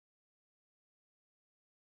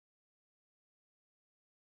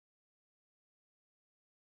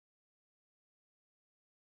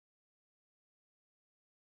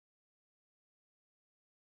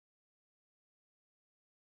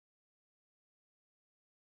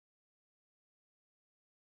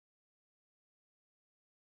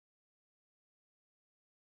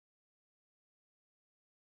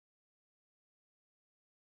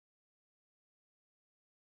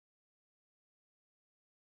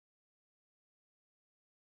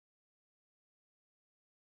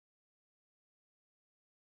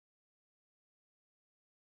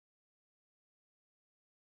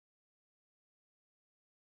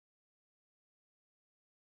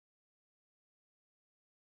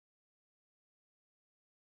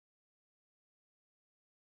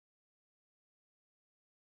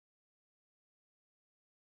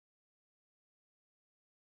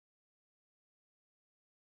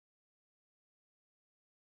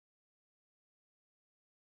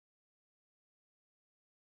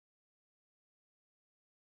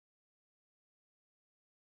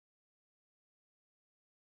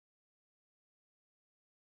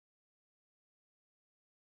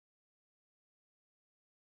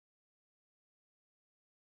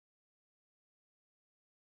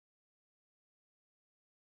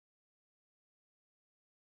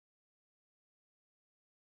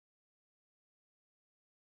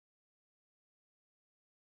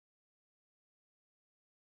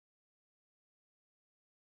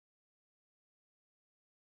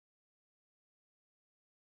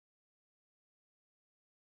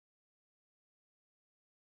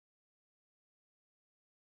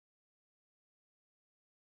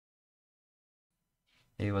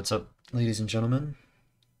Hey, what's up, ladies and gentlemen?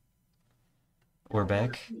 We're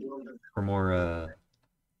back for more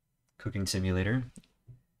Cooking Simulator,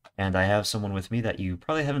 and I have someone with me that you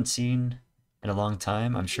probably haven't seen in a long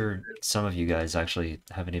time. I'm sure some of you guys actually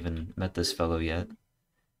haven't even met this fellow yet.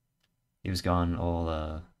 He was gone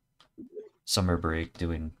all summer break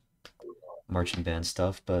doing marching band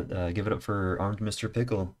stuff, but give it up for Armed Mr.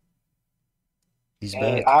 Pickle. He's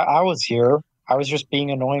Hey, back. I was here. I was just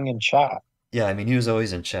being annoying in chat. Yeah, I mean, he was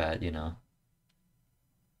always in chat,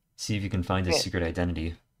 See if you can find his It, secret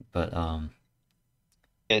identity, but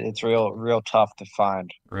it's real tough to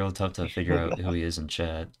find. real tough to figure out who he is in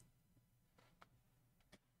chat.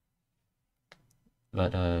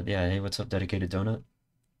 But yeah, hey, what's up, Dedicated Donut?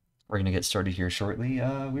 We're gonna get started here shortly.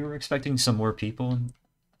 We were expecting some more people.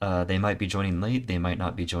 They might be joining late, they might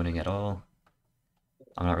not be joining at all.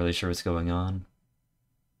 I'm not really sure what's going on.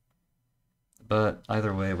 But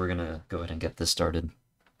either way, we're gonna go ahead and get this started.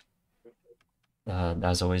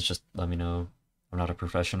 As always, just let me know. I'm not a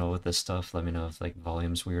professional with this stuff. Let me know if like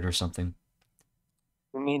volume's weird or something.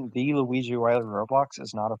 I mean, the Luigi Riley Roblox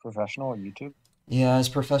is not a professional at YouTube. Yeah, as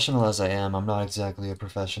professional as I am, I'm not exactly a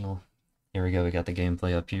professional. Here we go, we got the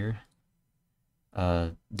gameplay up here.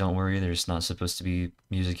 Don't worry, there's not supposed to be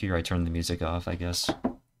music here. I turned the music off, I guess.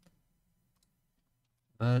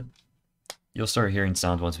 But you'll start hearing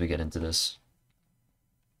sound once we get into this.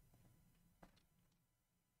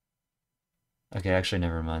 Okay, actually,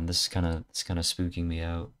 never mind. This is kind of spooking me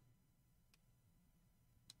out.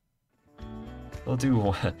 We'll do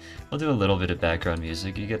we'll do a little bit of background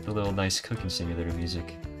music. You get the little nice cooking simulator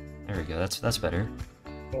music. There we go. That's better.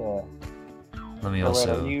 Yeah. Let me All right,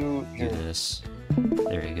 are also you do here? this.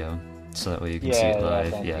 There you go. So that way you can see it Yeah,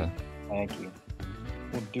 live. thank Yeah, you. Thank you.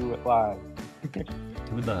 We'll do it live.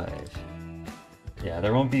 do it live. Yeah,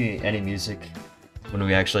 there won't be any music when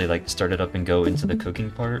we actually like start it up and go into the cooking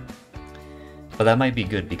part. But that might be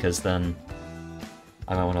good because then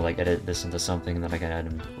I might want to like edit this into something and then I can add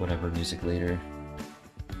in whatever music later.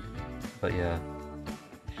 But yeah,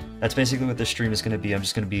 that's basically what this stream is going to be. I'm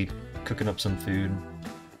just going to be cooking up some food.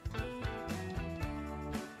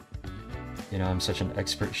 You know, I'm such an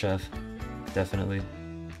expert chef. Definitely.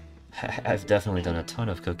 I've definitely done a ton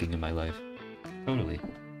of cooking in my life. Totally.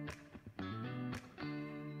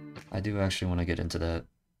 I do actually want to get into that.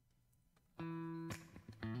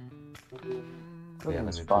 But yeah, Cooking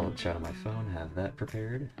let is me pull fun. up chat on my phone, have that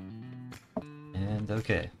prepared. And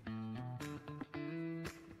okay.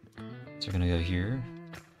 So we're gonna go here.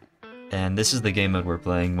 And this is the game mode we're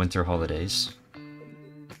playing, Winter Holidays.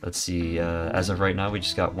 Let's see, as of right now we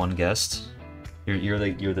just got one guest. You're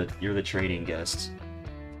the trading guest.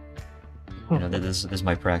 You know, this is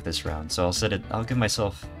my practice round. So I'll give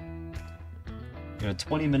myself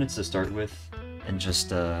 20 minutes to start with and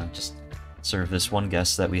just serve this one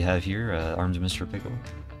guest that we have here, Armed Mr. Pickle.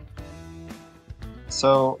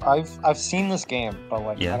 So I've seen this game, but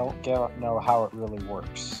like I Yeah. don't get know how it really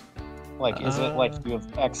works. Like, is it like Uh you have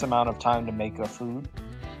X amount of time to make a food?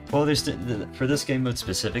 well, for this game mode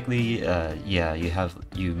specifically, yeah,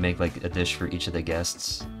 you make like a dish for each of the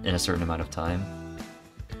guests in a certain amount of time.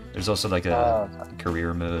 There's also like a Okay.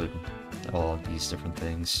 career mode, all of these different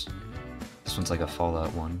things. This one's like a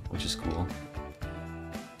Fallout one, which is cool.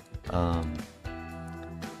 Um,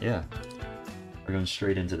 yeah, we're going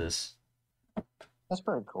straight into this. That's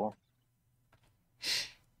pretty cool.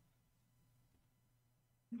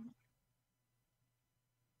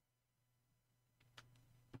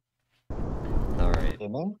 All right.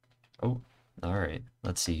 Gaming? Oh, all right.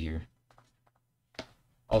 Let's see here.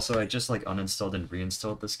 Also, I just like uninstalled and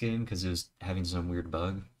reinstalled this game because it was having some weird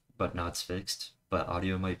bug, but now it's fixed. But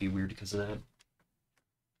audio might be weird because of that.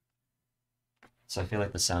 So I feel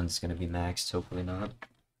like the sound is going to be maxed, hopefully not.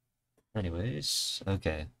 Anyways,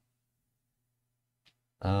 okay.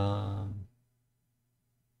 Um,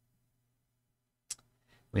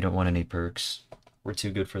 we don't want any perks. We're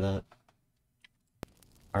too good for that.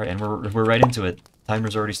 All right, and we're right into it.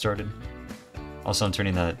 Timer's already started. Also, I'm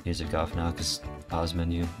turning that music off now because pause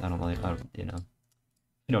menu. I don't, you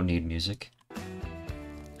don't need music.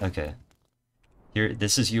 Okay. Here,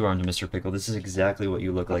 this is you, Armed Mr. Pickle. This is exactly what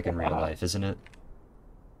you look like in real life, isn't it?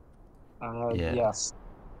 Yeah. Yes.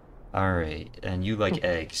 All right, and you like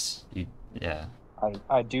eggs. Yeah.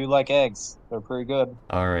 I do like eggs. They're pretty good.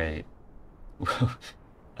 All right.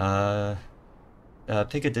 uh,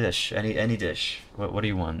 pick a dish. Any dish. What do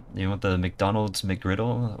you want? You want the McDonald's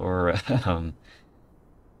McGriddle or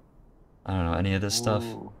I don't know, any of this stuff?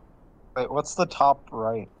 Ooh. Wait, what's the top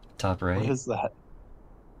right? Top What right. is that?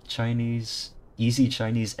 Chinese, easy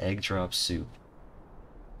Chinese egg drop soup.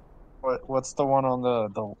 What's the one on the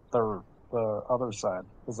the other side?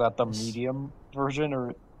 Is that the This. medium version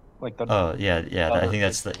or like the Oh yeah, yeah. I other think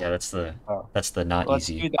like? that's the Oh, that's the not let's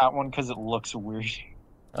easy. do that one because it looks weird.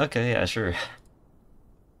 Okay, yeah, sure.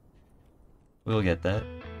 We'll get that.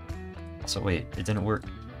 So wait, it didn't work.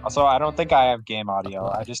 Also, I don't think I have game audio.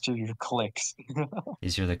 I Apply. just hear your clicks.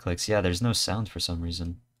 These are the clicks. Yeah, there's no sound for some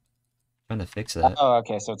reason. Trying to fix that. Oh,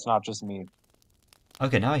 okay, so it's not just me.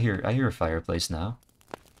 Okay, now I hear a fireplace now.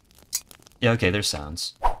 Yeah, okay, there's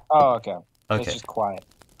sounds. Oh, okay. It's Okay, just quiet.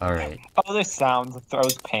 all right. Oh, there's sounds. It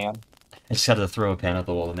throws pan. I just had to throw a pan at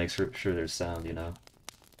the wall to make sure there's sound, you know.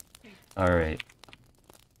 All right.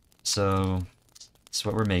 So, that's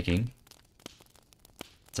what we're making.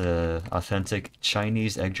 It's a authentic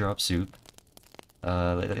Chinese egg drop soup.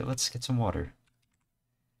 Let's get some water.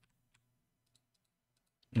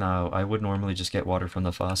 Now, I would normally just get water from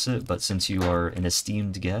the faucet, but since you are an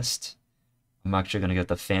esteemed guest, I'm actually gonna get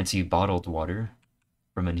the fancy bottled water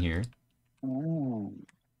from in here. Ooh,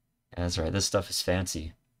 Yeah, that's right, this stuff is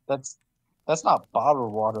fancy. that's that's not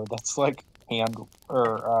bottled water. That's like hand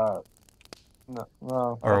or no,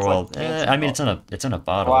 no, Or that's like well, fancy I mean it's in a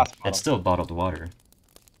bottle. glass It's bottle. still bottled water.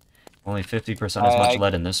 Only 50% as much I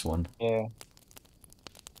lead in this one. yeah.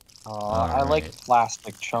 All I like right.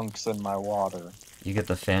 plastic chunks in my water. You get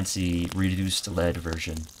the fancy reduced lead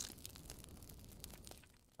version.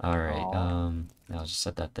 All right. Oh, I'll just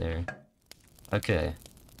set that there. Okay.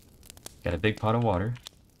 Got a big pot of water.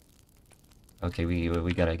 Okay, we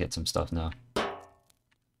gotta get some stuff now.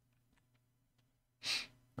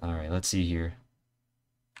 All right, let's see here.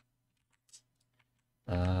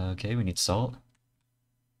 Okay, we need salt.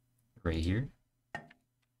 Right here.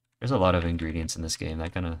 There's a lot of ingredients in this game.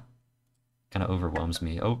 That kind of overwhelms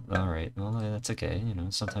me. Oh, all right. Well, that's okay. You know,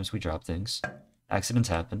 sometimes we drop things. Accidents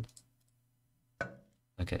happen.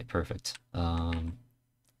 Okay, perfect. We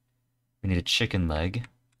need a chicken leg.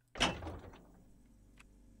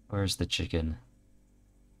 Where's the chicken?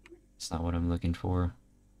 It's not what I'm looking for.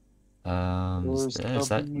 where's Is the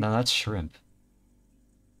that? beef? No, that's shrimp.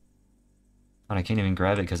 And I can't even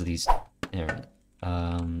grab it because of these. There.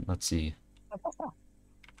 Let's see.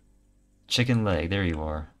 Chicken leg. There you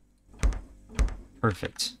are.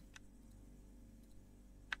 Perfect.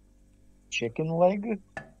 Chicken leg?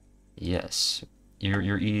 Yes.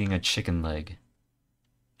 You're eating a chicken leg.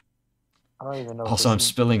 I don't even know what Also, I'm this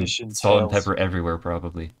spilling dish salt and entails. pepper everywhere,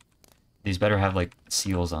 probably. These better have, like,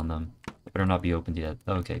 seals on them. They better not be opened yet.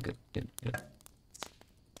 Okay, good, good, good.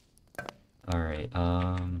 Alright,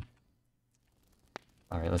 Alright,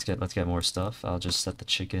 let's get more stuff. I'll just set the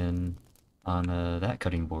chicken on, that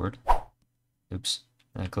cutting board. Oops.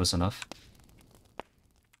 Close enough.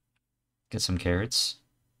 Get some carrots.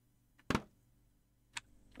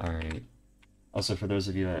 Alright. Also, for those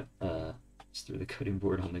of you that, just threw the cutting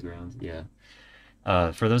board on the ground, yeah.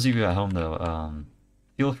 For those of you at home, though,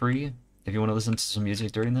 feel free, if you want to listen to some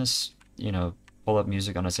music during this, you know, pull up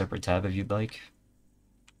music on a separate tab if you'd like.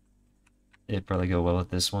 It'd probably go well with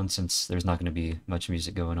this one, since there's not going to be much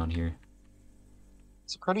music going on here.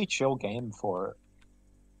 It's a pretty chill game for it.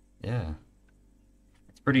 Yeah.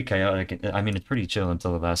 It's pretty chaotic. I mean, it's pretty chill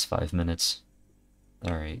until the last 5 minutes.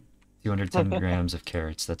 Alright. 210 grams of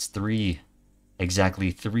carrots. That's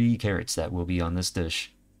exactly three carrots that will be on this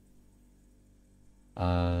dish.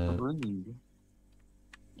 Three.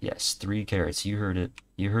 Yes, 3 carrots. You heard it.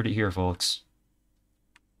 You heard it here, folks.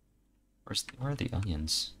 Where are the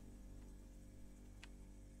onions?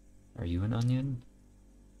 Are you an onion?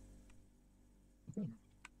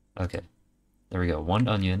 Okay. There we go. 1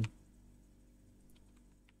 onion.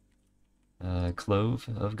 A clove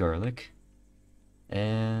of garlic.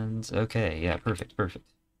 And, okay, yeah, perfect, perfect.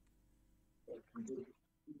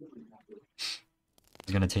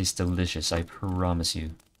 It's gonna taste delicious, I promise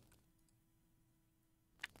you.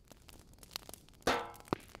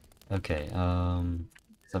 Okay, 7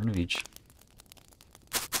 of each.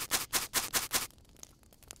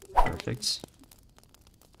 Perfect.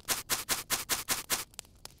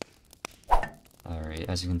 Alright,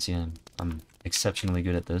 as you can see, I'm exceptionally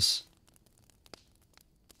good at this.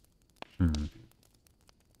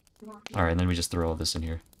 Alright, then we just throw all this in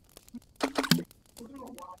here.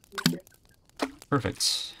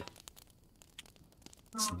 Perfect.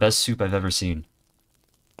 It's the best soup I've ever seen.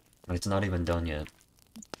 It's not even done yet.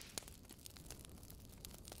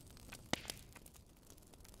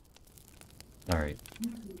 Alright.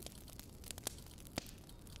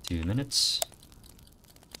 2 minutes.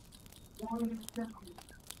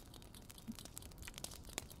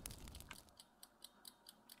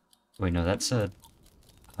 Wait, no, that's a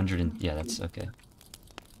 100 and... Yeah, that's okay.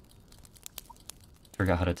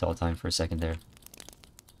 Forgot how to tell time for a second there.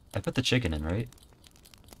 I put the chicken in, right?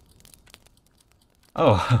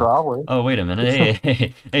 Oh, Probably. oh, wait a minute.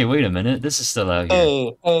 Hey, wait a minute. This is still out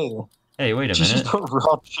here. Hey, Hey, wait a did you just minute. put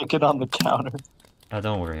raw chicken on the counter?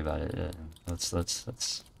 Don't worry about it.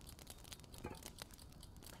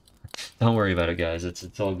 Don't worry about it, guys.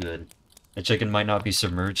 It's all good. The chicken might not be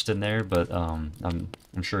submerged in there, but I'm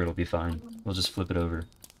sure it'll be fine. We'll just flip it over.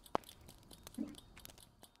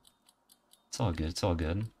 It's all good. It's all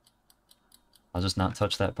good. I'll just not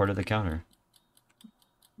touch that part of the counter.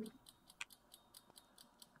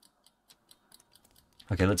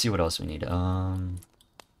 Okay, let's see what else we need. Okay,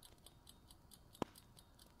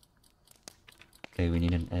 we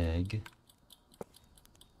need an egg.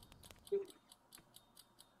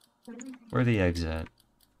 Where are the eggs at?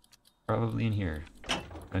 Probably in here.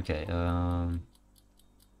 Okay,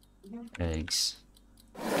 eggs.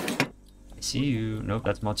 I see you. Nope,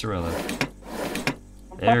 that's mozzarella.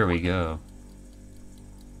 There we go.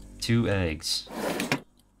 2 eggs.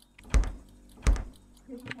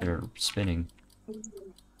 They're spinning.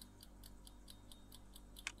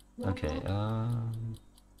 Okay,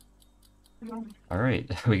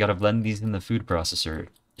 alright, we gotta blend these in the food processor.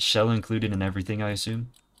 Shell included in everything, I assume?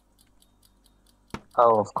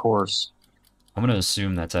 Oh, of course. I'm gonna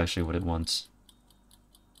assume that's actually what it wants.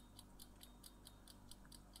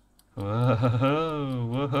 Whoa,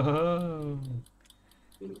 whoa.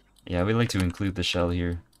 Yeah, we like to include the shell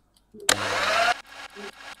here.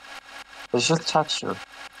 It's just texture.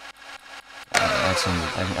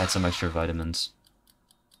 Add some extra vitamins.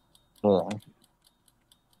 Yeah.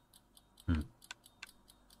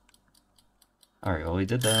 Alright, well we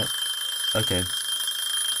did that. Okay.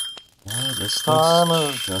 Yeah, this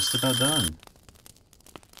looks just about done.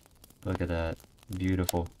 Look at that.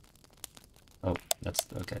 Beautiful. Oh, that's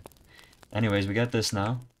okay. Anyways, we got this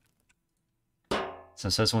now. So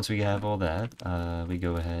it says once we have all that, we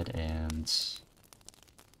go ahead and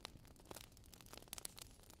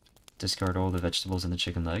discard all the vegetables and the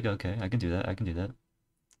chicken leg. Okay, I can do that. I can do that.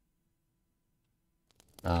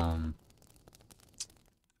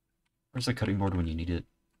 Where's the cutting board when you need it?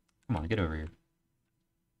 Come on, get over here.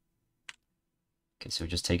 Okay, so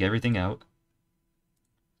just take everything out.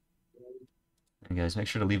 And guys, make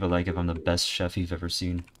sure to leave a like if I'm the best chef you've ever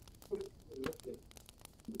seen.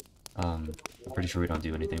 I'm pretty sure we don't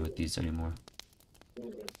do anything with these anymore.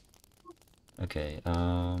 Okay,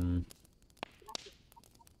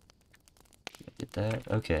 get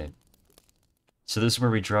that. Okay. So this is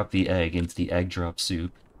where we drop the egg into the egg drop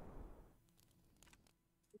soup.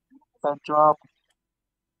 Egg drop.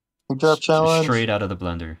 Egg drop challenge. Straight out of the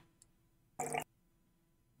blender.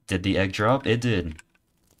 Did the egg drop? It did.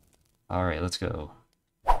 All right, let's go.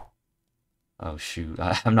 Oh shoot,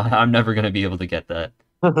 I'm never gonna be able to get that.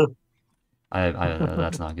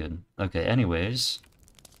 That's not good. Okay, anyways.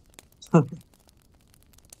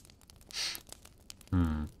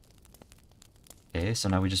 Okay, so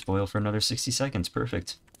now we just boil for another 60 seconds.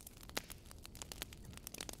 Perfect.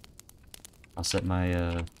 I'll set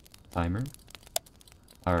my timer.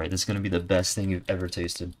 Alright, this is gonna be the best thing you've ever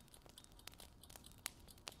tasted.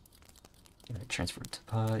 Alright, transfer it to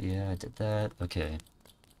pot. Yeah, I did that. Okay.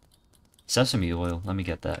 Sesame oil. Let me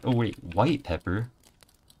get that. Oh wait, white pepper.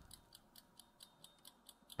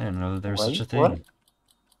 I didn't know there was such a thing. What?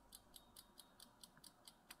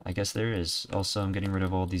 I guess there is. Also, I'm getting rid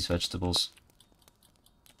of all these vegetables.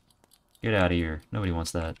 Get out of here. Nobody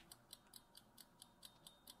wants that.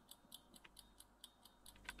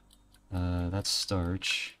 That's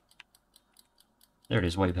starch. There it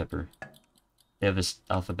is, white pepper. They have this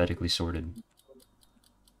alphabetically sorted.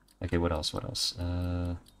 Okay, what else? What else?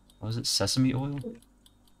 What was it? Sesame oil?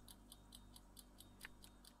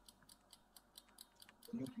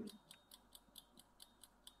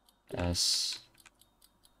 S.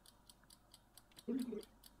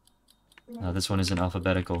 No, this one isn't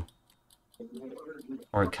alphabetical.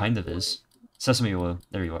 Or it kind of is. Sesame oil.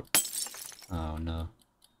 There you are. Oh no.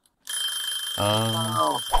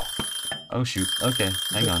 Oh shoot. Okay,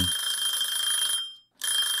 hang on.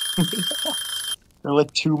 We're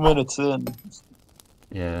like 2 minutes in.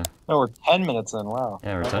 Yeah. No, we're 10 minutes in. Wow.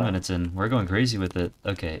 Yeah, we're 10 minutes in. We're going crazy with it.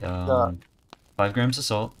 Okay, 5 grams of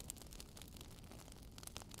salt.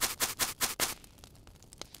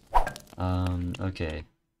 Okay.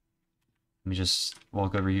 Let me just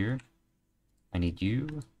walk over here. I need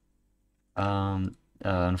you.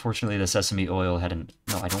 Unfortunately the sesame oil hadn't...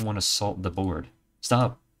 No, I don't want to salt the board.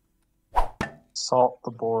 Stop! Salt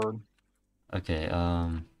the board. Okay,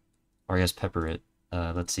 or I guess pepper it.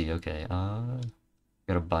 Let's see, okay,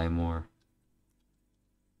 gotta buy more.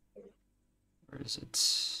 Where is it?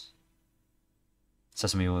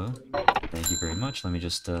 Sesame oil. Thank you very much. Let me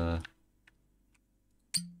just,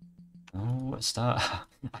 Oh, stop.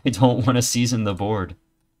 I don't want to season the board.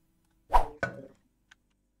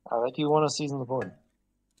 I think you want to season the board.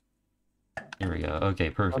 Here we go. Okay,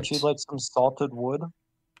 Don't you perfect. like some salted wood?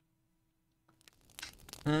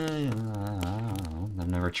 I've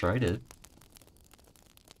never tried it.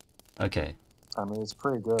 Okay, I mean, it's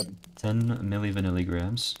pretty good. 10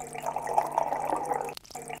 millivanilligrams.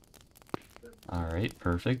 Alright,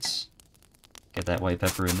 perfect. Get that white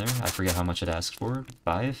pepper in there. I forget how much it asked for.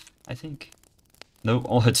 5, I think? Nope,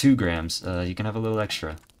 oh, 2 grams. You can have a little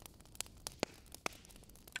extra.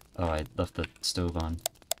 Oh, I left the stove on.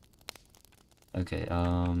 Okay,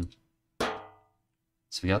 so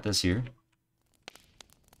we got this here.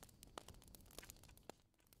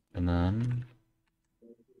 And then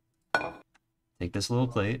take this little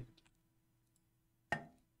plate.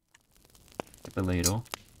 Get the ladle.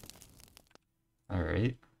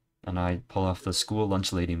 Alright. And I pull off the school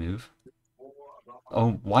lunch lady move.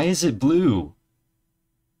 Oh, why is it blue?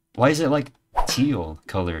 Why is it like teal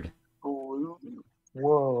colored? Blue?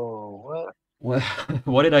 Whoa, what? What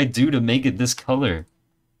what did I do to make it this color?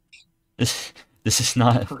 This is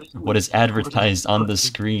not what is advertised on the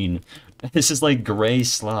screen. This is like gray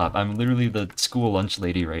slop. I'm literally the school lunch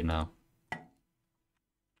lady right now.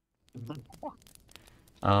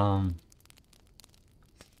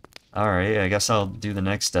 Alright, I guess I'll do the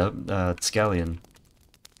next step. Scallion.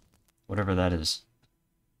 Whatever that is.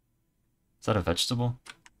 Is that a vegetable?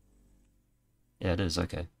 Yeah, it is,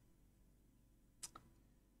 okay.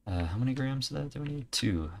 How many grams of that do we need?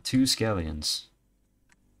 2. 2 scallions.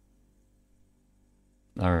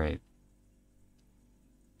 Alright.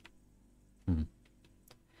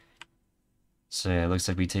 So yeah, it looks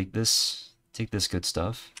like we take this good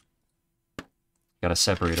stuff. Gotta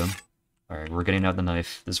separate them. Alright, we're getting out the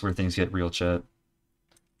knife. This is where things get real, chat.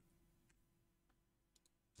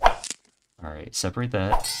 Alright, separate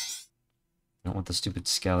that. Don't want the stupid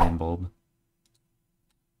scallion bulb.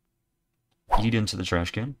 Eat into the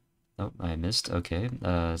trash can. Oh, I missed. Okay,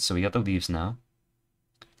 so we got the leaves now.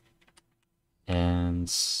 And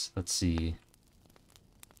let's see.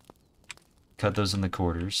 Cut those in the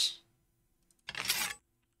quarters.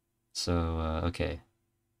 So, okay.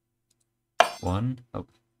 1. Oh,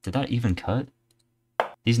 did that even cut?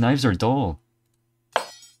 These knives are dull.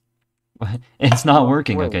 It's not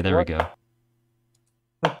working. Wait, okay, there what? we go.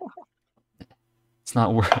 It's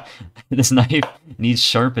not working. This knife needs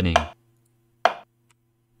sharpening.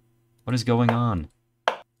 What is going on?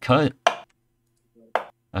 Cut.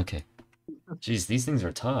 Okay. Jeez, these things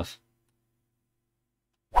are tough.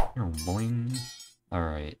 Boing.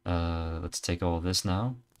 Alright, let's take all of this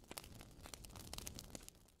now.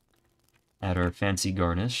 Add our fancy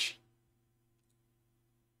garnish.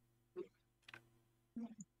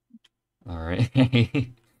 Alright.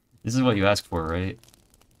 This is what you asked for, right?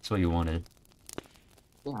 That's what you wanted.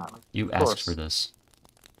 Yeah. You asked for this.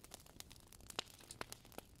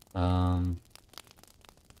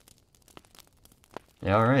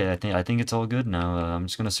 Yeah, alright, I think it's all good now. I'm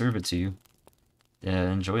just gonna serve it to you.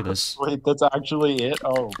 Yeah, enjoy this. Wait, that's actually it?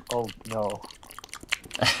 Oh no.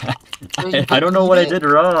 I don't know what I did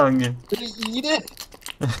wrong. Did he eat it?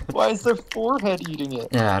 Why is their forehead eating it?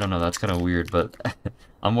 Yeah, I don't know, that's kind of weird, but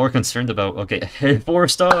I'm more concerned about, okay, 4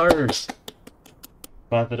 stars!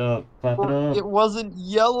 Clap it up, clap it up. It wasn't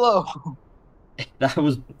yellow. That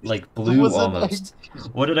was like blue almost.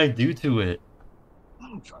 What did I do to it?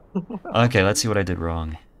 Okay, let's see what I did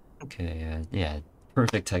wrong. Okay, yeah,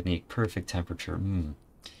 perfect technique, perfect temperature.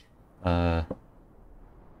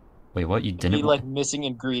 Wait, what? You didn't like missing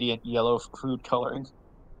ingredient, yellow food coloring.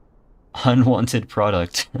 Unwanted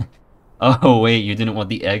product. Oh, wait, you didn't want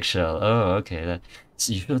the eggshell. Oh, okay,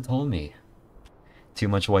 so you should have told me. Too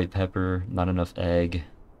much white pepper, not enough egg.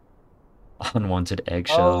 Unwanted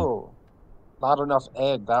eggshell. Oh, not enough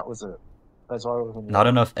egg, that was it. That's why it was Not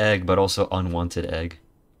enough egg, but also unwanted egg.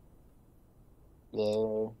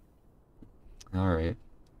 Yeah. Alright.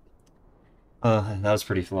 That was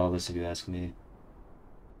pretty flawless if you ask me.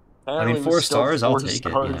 Apparently I mean, 4 stars, I'll take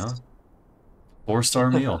stars. it, you know?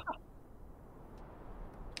 4-star meal.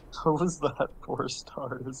 How was that 4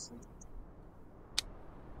 stars?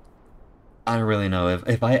 I don't really know.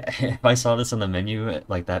 If I saw this on the menu,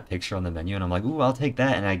 like that picture on the menu, and I'm like, ooh, I'll take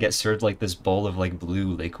that, and I get served like this bowl of like blue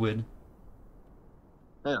liquid.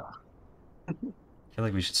 Yeah. I feel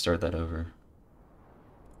like we should start that over.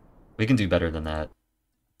 We can do better than that.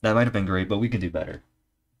 That might have been great, but we can do better.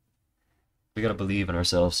 We gotta believe in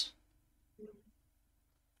ourselves.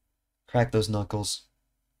 Crack those knuckles.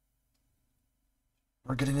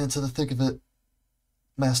 We're getting into the thick of it.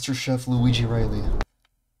 Master Chef Luigi Riley.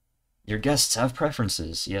 Your guests have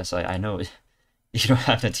preferences. Yes, I know. You don't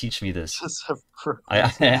have to teach me this. Just have I,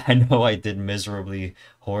 preferences. I know I did miserably,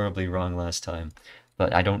 horribly wrong last time,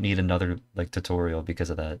 but I don't need another like tutorial because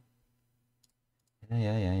of that.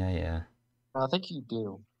 Yeah. I think you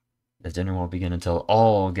do. The dinner won't begin until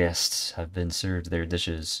all guests have been served their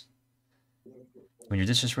dishes. When your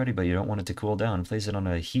dish is ready, but you don't want it to cool down, place it on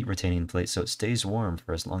a heat-retaining plate so it stays warm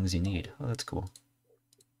for as long as you need. Oh, that's cool.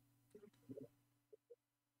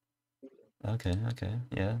 Okay,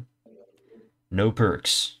 yeah. No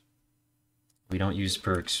perks. We don't use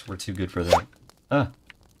perks. We're too good for that. Ah,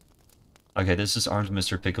 okay, this is Armed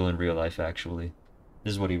Mr. Pickle in real life, actually.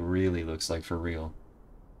 This is what he really looks like for real.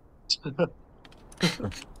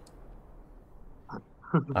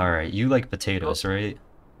 Alright, you like Oh, potatoes, right?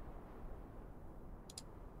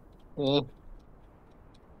 eh.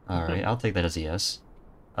 Alright, I'll take that as a yes.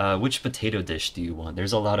 Which potato dish do you want?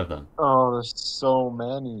 There's a lot of them. Oh, there's so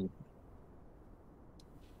many.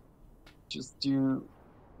 Just do.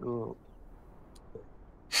 Oh,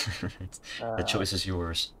 The uh, choice is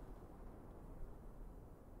yours.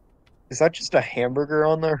 is that just a hamburger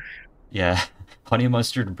on there? Yeah, honey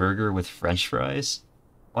mustard burger with french fries?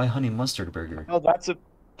 Why honey mustard burger? Oh, that's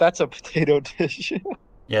a potato dish.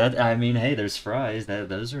 Yeah, I mean, hey, there's fries.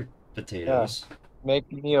 Those are Yeah, potatoes.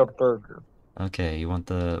 make me a burger. Okay, you want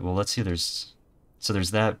the... Well, let's see, there's... So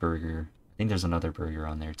there's that burger. I think there's another burger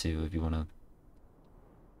on there, too, if you want to...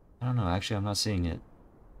 I don't know, actually, I'm not seeing it.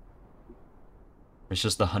 It's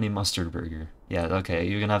just the honey mustard burger. Yeah, okay,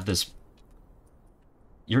 you can have this...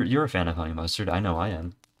 You're a fan of honey mustard. I know I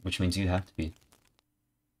am. Which means you have to be.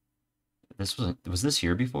 This wasn't... Was this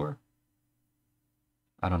here before?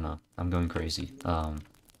 I don't know. I'm going crazy.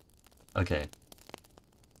 Okay.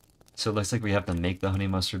 So it looks like we have to make the honey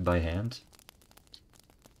mustard by hand.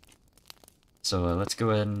 So let's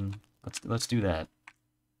go ahead and let's do that.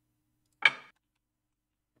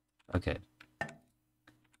 Okay.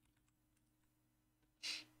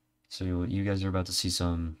 So you guys are about to see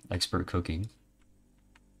some expert cooking.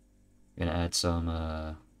 Gonna add some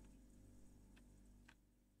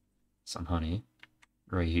honey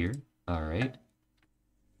right here. All right.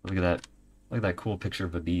 Look at that. Look at that cool picture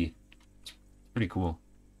of a bee. It's pretty cool.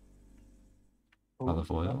 Oh,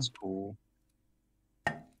 Olive oil. that's cool.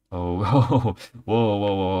 Oh, whoa,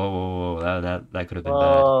 whoa. That could have been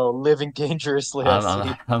bad. Oh, living dangerously, I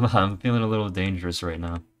see. I'm feeling a little dangerous right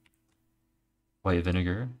now. White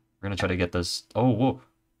vinegar. We're gonna try to get this. Oh, whoa.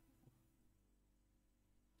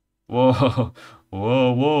 Whoa, What?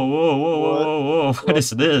 whoa. What What? is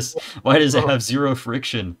this? Why does it Oh. have zero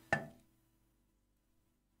friction?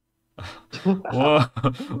 Whoa.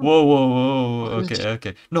 What did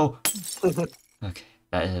Okay. No. you... Okay.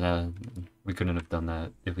 We couldn't have done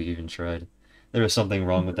that if we even tried. There was something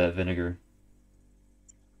wrong with that vinegar.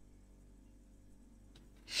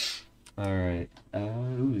 Alright.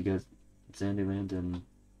 We got Zandyland and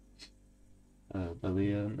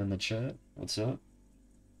Aaliyah in the chat. What's up?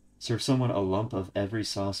 Serve someone a lump of every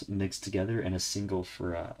sauce mixed together in a single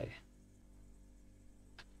fry.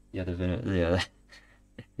 Yeah, the vinegar. Yeah,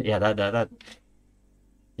 yeah.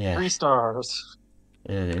 Yeah, 3 stars.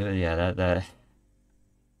 yeah. That.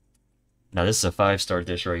 Now this is a 5-star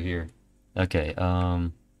dish right here. Okay.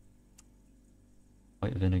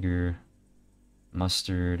 White vinegar,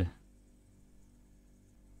 mustard.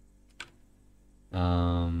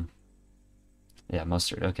 Yeah,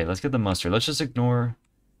 mustard. Okay, let's get the mustard. Let's just ignore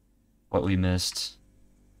what we missed.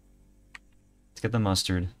 Let's get the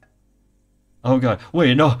mustard. Oh god,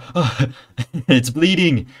 wait, no! It's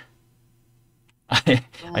bleeding!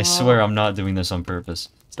 I swear Oh, I'm not doing this on purpose.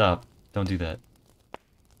 Stop. Don't do that.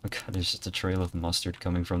 Oh god, there's just a trail of mustard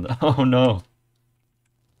coming from the... Oh no!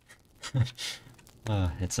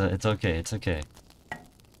 It's okay.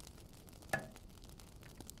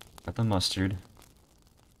 Got the mustard.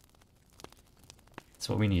 That's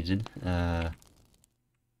what we needed. Let's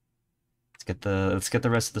get the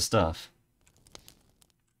rest of the stuff.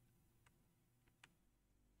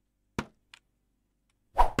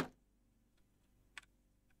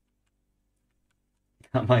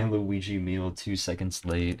 Got my Luigi meal 2 seconds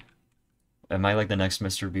late. Am I like the next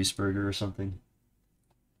Mr. Beast burger or something?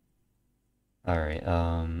 Alright,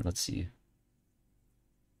 let's see.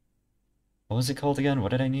 What was it called again?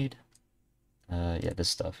 What did I need? Yeah, this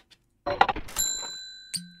stuff.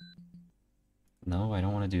 No, I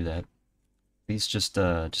don't want to do that. Please just...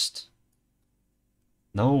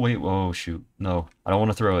 No, wait, oh, shoot. No, I don't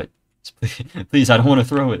want to throw it. Please, I don't want to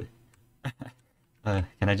throw it. Can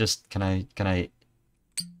I just, can I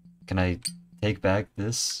take back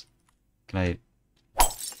this? Can I...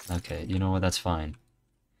 Okay, you know what, that's fine.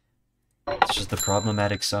 It's just the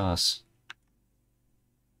problematic sauce.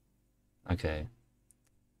 Okay.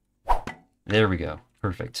 There we go.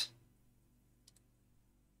 Perfect.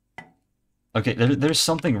 Okay, there's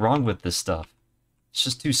something wrong with this stuff. It's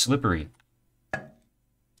just too slippery.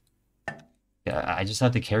 Yeah, I just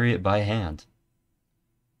have to carry it by hand.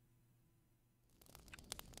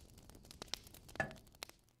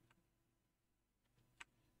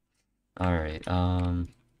 Alright,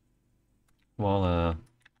 well,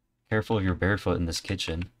 careful if you're barefoot in this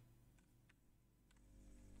kitchen.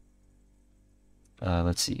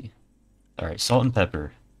 Let's see. Alright, salt and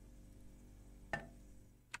pepper.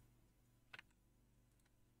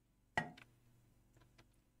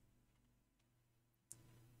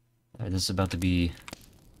 Alright, this is about to be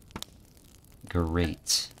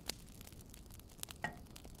great.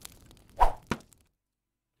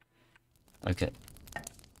 Okay.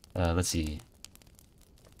 Let's see.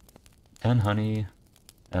 10 honey,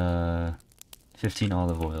 15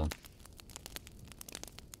 olive oil.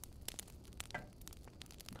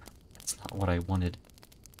 That's not what I wanted.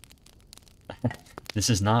 This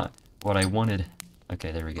is not what I wanted.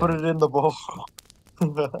 Okay, there we go. Put it in the bowl.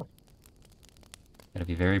 Gotta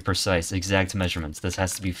be very precise. Exact measurements. This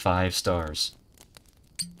has to be 5 stars.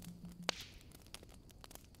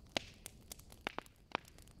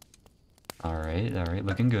 Alright,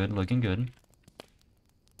 looking good, looking good.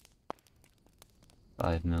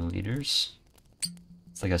 5 milliliters.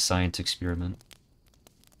 It's like a science experiment.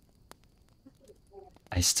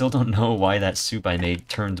 I still don't know why that soup I made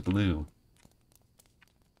turned blue.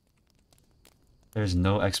 There's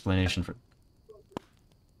no explanation for...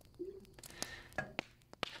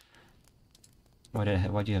 Why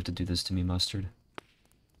do you have to do this to me, Mustard?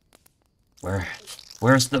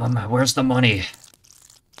 Where's the money?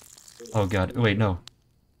 Oh god, wait, no.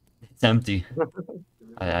 It's empty.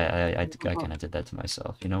 I kind of did that to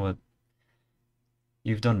myself. You know what?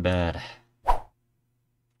 You've done bad. I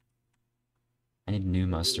need new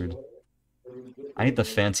mustard. I need the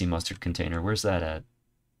fancy mustard container. Where's that at?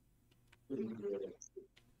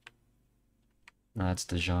 No, that's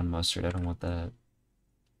Dijon mustard. I don't want that.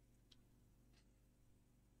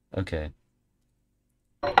 Okay.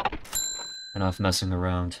 Enough messing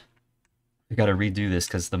around. We gotta redo this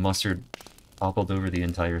because the mustard toppled over the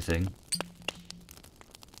entire thing.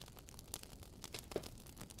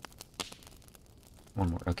 One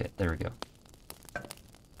more. Okay, there we go.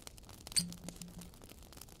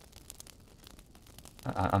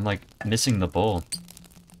 I'm like missing the bowl.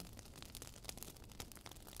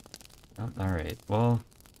 Oh, alright, well,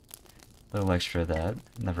 a little extra of that.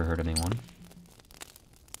 Never hurt anyone.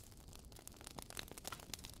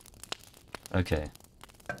 Okay.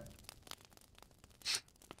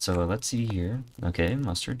 So let's see here. Okay,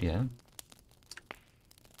 mustard, yeah.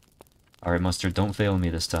 Alright, mustard, don't fail me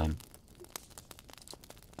this time.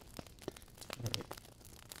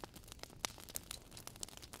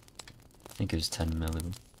 I think it was 10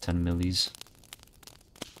 millis.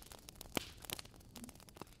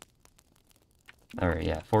 Alright,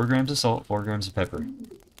 yeah. 4 grams of salt, 4 grams of pepper.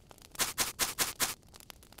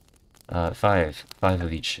 5. 5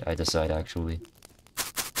 of each, I decide, actually.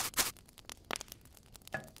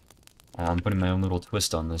 I'm putting my own little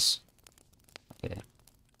twist on this. Okay.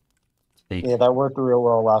 Fake. Yeah, that worked real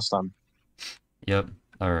well last time. Yep.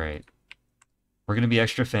 Alright. We're gonna be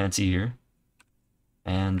extra fancy here.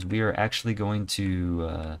 And we are actually going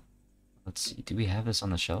to, let's see, do we have this on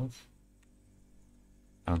the shelf?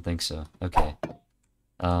 I don't think so. Okay.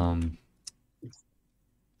 Yeah,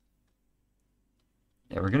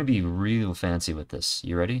 we're gonna be real fancy with this.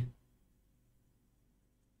 You ready?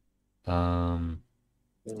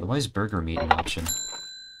 Why is burger meat an option?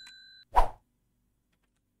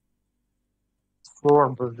 Floor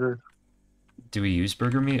burger. Do we use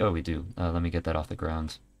burger meat? Oh, we do. Let me get that off the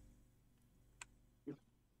ground.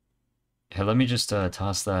 Hey, let me just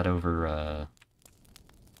toss that over,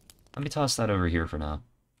 let me toss that over here for now.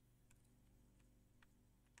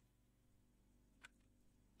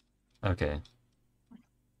 Okay.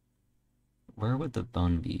 Where would the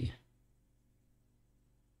bun be?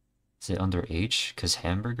 Is it under H? 'Cause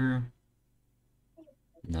hamburger?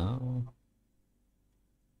 No.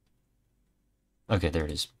 Okay, there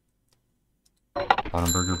it is.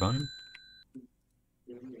 Bottom burger bun.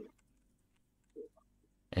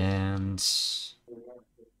 And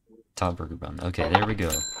top burger bun. Okay, there we go.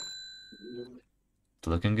 It's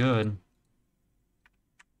looking good.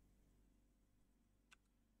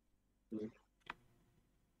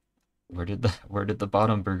 Where did the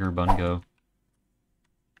bottom burger bun go?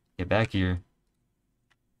 Get back here.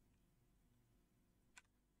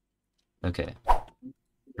 Okay.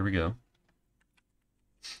 Here we go.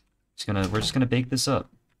 We're just gonna bake this up.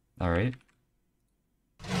 Alright.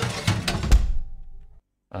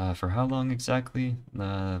 For how long exactly?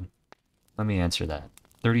 Let me answer that.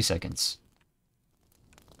 30 seconds.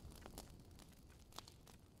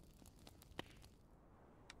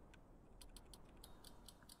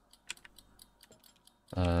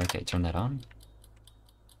 Okay, turn that on.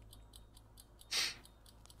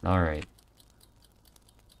 Alright.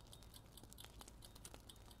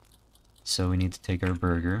 So we need to take our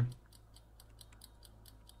burger.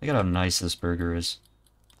 Look at how nice this burger is.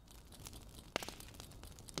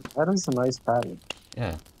 That is a nice patty.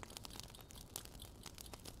 Yeah.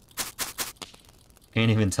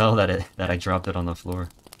 Can't even tell that I dropped it on the floor.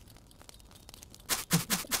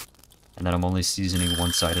 And that I'm only seasoning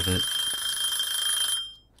one side of it.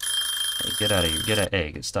 Hey, get out of here. Get out.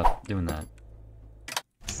 Hey, stop doing that.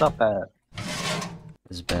 Stop that.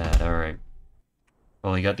 This is bad. Alright.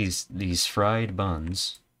 Well, we got these fried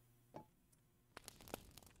buns.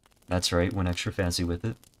 That's right, went extra fancy with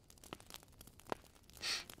it.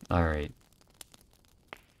 Alright.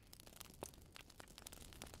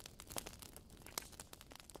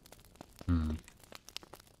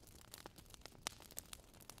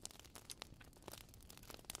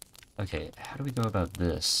 Okay, how do we go about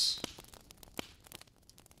this?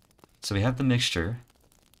 So we have the mixture.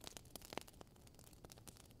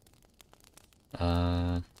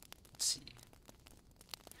 Let's see.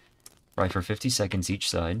 Fry for 50 seconds each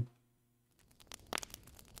side.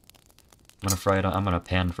 I'm gonna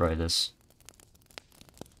pan fry this.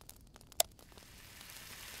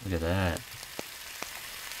 Look at that.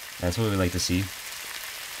 That's what we like to see.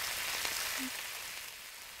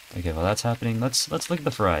 Okay, while that's happening, let's look at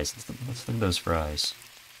the fries. Let's look at those fries.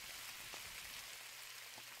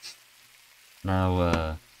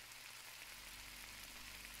 Now,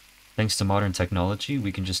 thanks to modern technology,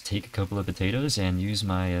 we can just take a couple of potatoes and use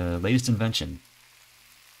my latest invention.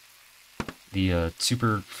 The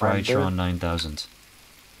Super Frytron 9000.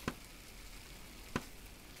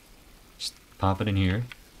 Just pop it in here.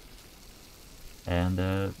 And,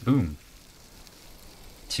 boom.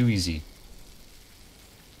 Too easy.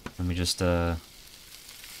 Let me just, is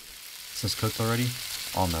this cooked already?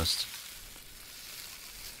 Almost.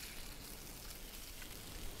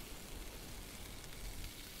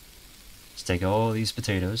 Let's take all these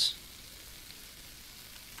potatoes.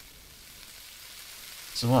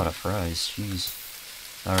 It's a lot of fries, jeez.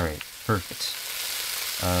 Alright, perfect.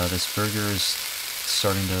 This burger is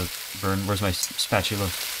starting to burn. Where's my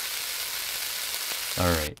spatula?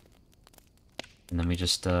 Alright. And then we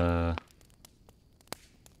just, oh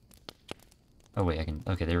wait, I can...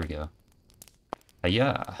 Okay, there we go.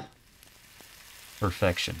 Yeah.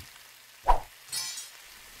 Perfection.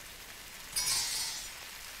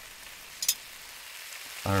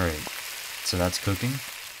 Alright. So that's cooking.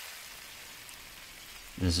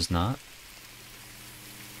 This is not.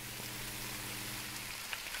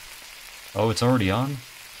 Oh, it's already on?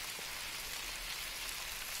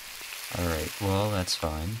 Alright, well, that's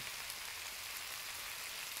fine.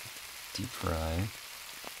 Deep fry.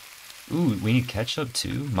 Ooh, we need ketchup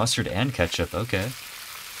too? Mustard and ketchup, okay.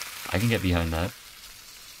 I can get behind that.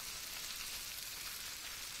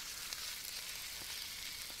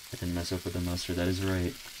 I didn't mess up with the mustard, that is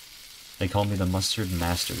right. They call me the mustard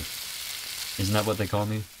master. Isn't that what they call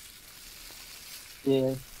me?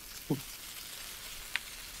 Yeah.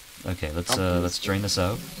 Okay, let's drain this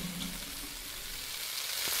out.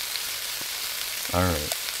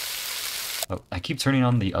 Alright. Oh, I keep turning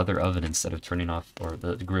on the other oven instead of turning off, or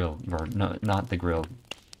the grill, or no, not the grill.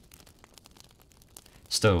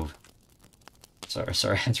 Stove. Sorry,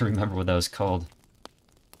 I had to remember what that was called.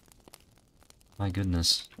 My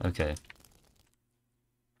goodness. Okay.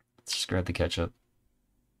 Let's just grab the ketchup.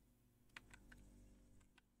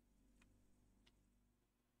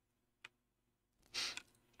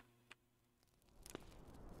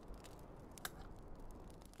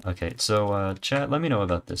 Okay, so, chat, let me know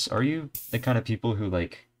about this. Are you the kind of people who,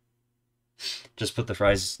 like, just put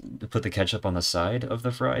the ketchup on the side of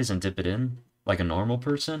the fries and dip it in, like a normal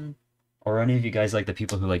person? Or are any of you guys like the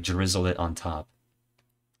people who, like, drizzle it on top?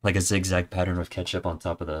 Like a zigzag pattern of ketchup on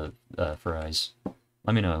top of the fries?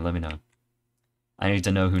 Let me know. I need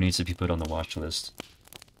to know who needs to be put on the watch list.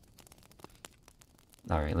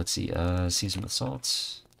 Alright, let's see, season with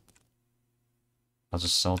salt. I'll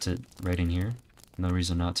just salt it right in here. No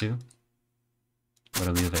reason not to.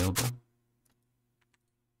 Readily available.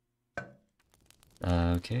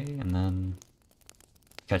 Okay, and then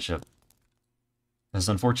ketchup. Because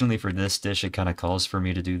unfortunately for this dish, it kind of calls for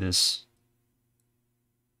me to do this.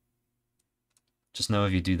 Just know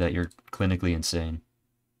if you do that, you're clinically insane.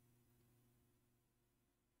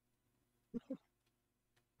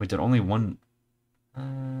 Wait, did only one...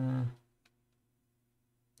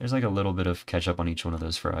 There's like a little bit of ketchup on each one of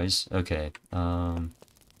those fries. Okay.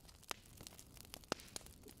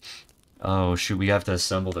 Oh shoot, we have to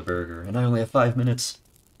assemble the burger, and I only have 5 minutes.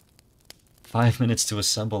 5 minutes to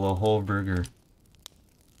assemble a whole burger.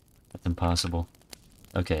 That's impossible.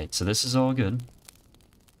 Okay, so this is all good.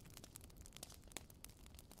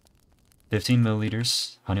 15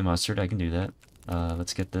 milliliters honey mustard, I can do that.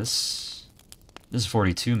 Let's get this. This is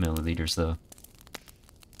 42 milliliters though.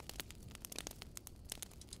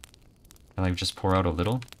 Can I just pour out a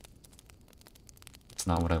little? That's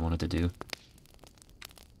not what I wanted to do.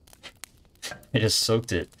 I just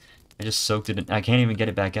soaked it. I just soaked it in. I can't even get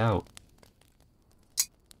it back out.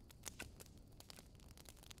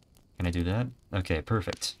 Can I do that? Okay,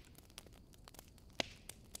 perfect.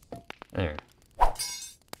 There.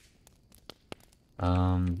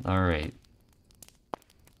 Alright.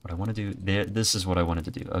 What I want to do... this is what I wanted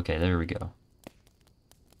to do. Okay, there we go.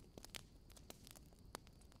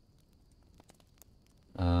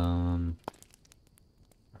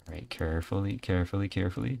 Alright, carefully, carefully,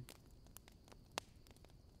 carefully.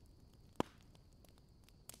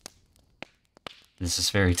 This is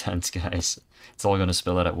very tense, guys. It's all gonna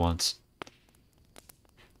spill out at once.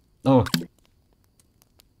 Oh!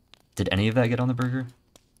 Did any of that get on the burger?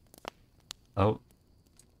 Oh.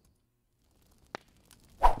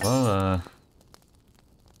 Well,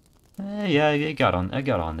 yeah, it got on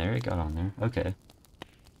there, it got on there. Okay.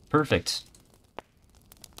 Perfect.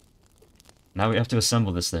 Now we have to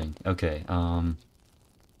assemble this thing. Okay, let's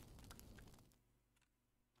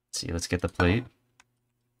see, let's get the plate.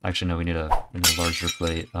 Actually, no, we need a larger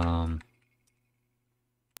plate. Let's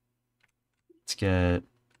get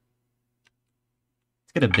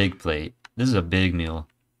a big plate. This is a big meal.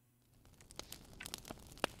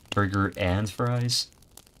 Burger and fries.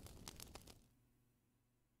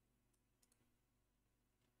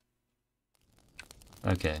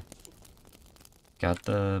 Okay. Got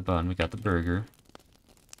the bun, we got the burger.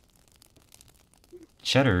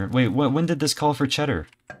 Cheddar? Wait, when did this call for cheddar?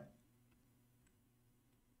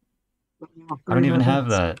 I don't even have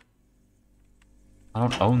that. I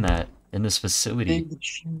don't own that in this facility. Big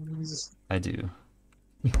cheese. I do.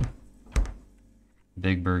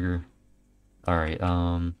 Big burger. Alright,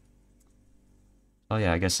 oh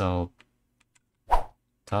yeah, I guess I'll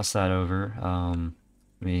toss that over.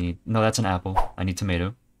 No, that's an apple. I need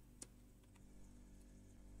tomato.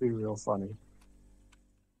 Be real funny.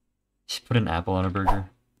 Put an apple on a burger.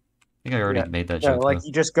 I think I already made that joke, like though.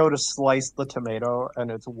 you just go to slice the tomato and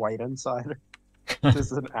it's white inside. This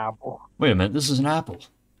is an apple. Wait a minute, this is an apple.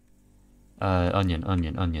 Onion,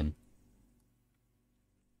 onion, onion.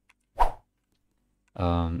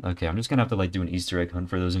 Okay, I'm just gonna have to like do an Easter egg hunt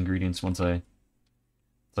for those ingredients once I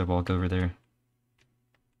walk over there.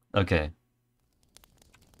 Okay.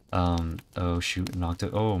 Oh shoot, knocked it.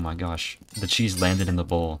 Oh my gosh. The cheese landed in the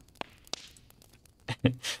bowl.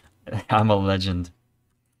 I'm a legend.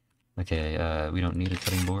 Okay, we don't need a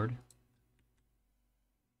cutting board.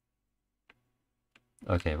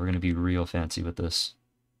 Okay, we're gonna be real fancy with this.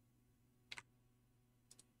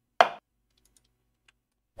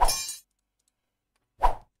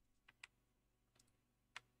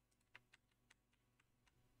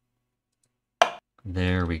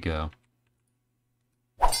 There we go.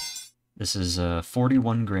 This is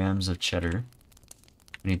 41 grams of cheddar.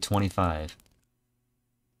 We need 25.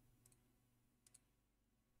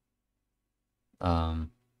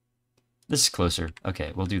 This is closer.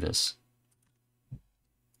 Okay, we'll do this.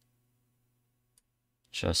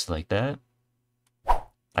 Just like that.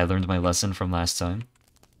 I learned my lesson from last time.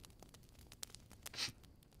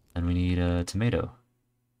 And we need a tomato.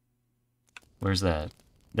 Where's that?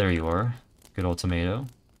 There you are. Good old tomato.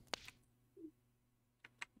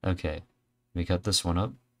 Okay. We cut this one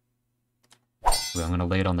up. Wait, I'm gonna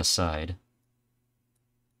lay it on the side.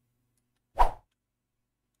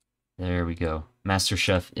 There we go. Master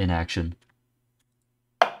Chef in action.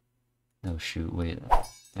 Oh shoot, wait.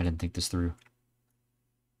 I didn't think this through.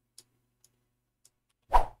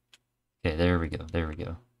 Okay, there we go, there we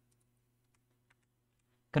go.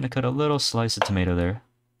 Gonna cut a little slice of tomato there.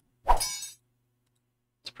 It's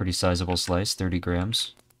a pretty sizable slice, 30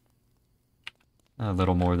 grams. A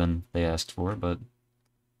little more than they asked for, but...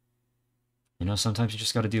 you know, sometimes you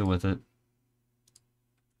just gotta deal with it.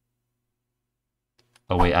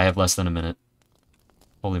 Oh wait, I have less than a minute.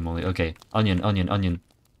 Holy moly, okay. Onion, onion, onion.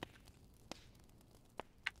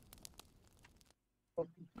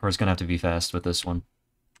 We're just gonna have to be fast with this one.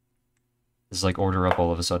 This is like Order Up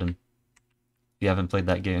all of a sudden. If you haven't played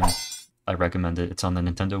that game, I recommend it. It's on the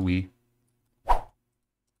Nintendo Wii.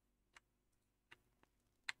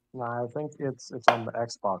 Nah, I think it's on the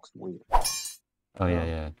Xbox Wii. Oh yeah, No.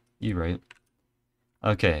 yeah. You right.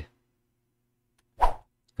 Okay.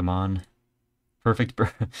 Come on. Perfect.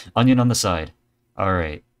 Onion on the side. All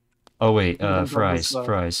right. Oh wait. Onions on the Fries. side,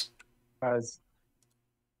 Fries. guys.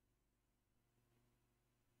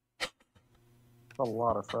 A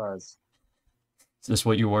lot of fries. Is this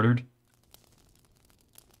what you ordered?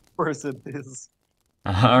 Of course it is.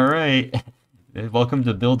 All right. Welcome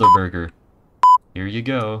to Build-A-Burger. Here you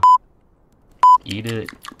go. Eat it.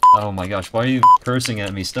 Oh my gosh, why are you cursing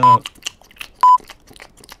at me? Stop.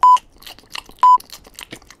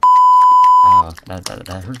 Wow,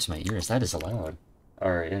 that hurts my ears. That is loud.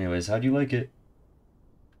 Alright, anyways, how do you like it?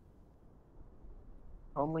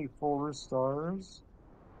 Only 4 stars.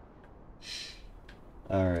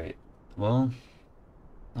 Alright. Well...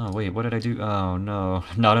 Oh wait, what did I do? Oh no.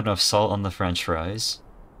 Not enough salt on the french fries.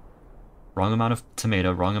 Wrong amount of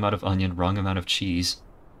tomato, wrong amount of onion, wrong amount of cheese.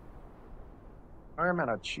 I'm out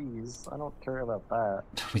of cheese. I don't care about that.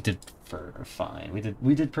 We did fine.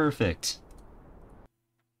 We did perfect.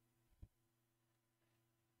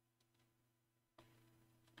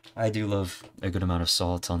 I do love a good amount of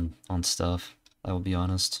salt on stuff. I will be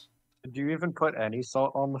honest. Did you even put any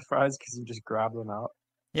salt on the fries because you just grabbed them out?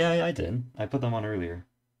 Yeah, I did. I put them on earlier.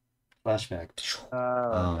 Flashback. Okay.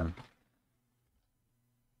 Um,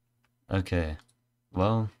 okay.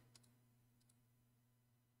 Well,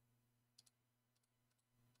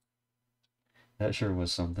 that sure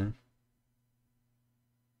was something.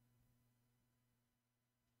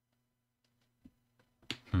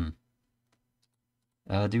 Hmm.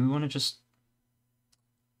 Do we want to just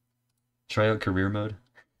try out career mode?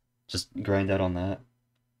 Just grind out on that?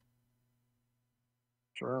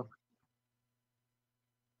 Sure.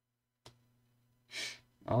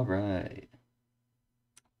 Alright.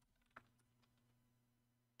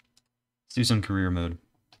 Let's do some career mode.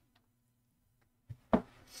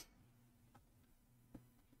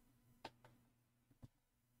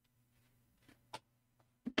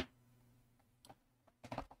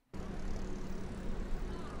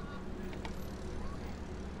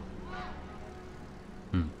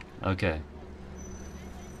 Okay.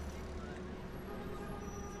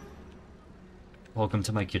 Welcome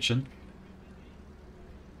to my kitchen.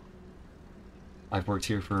 I've worked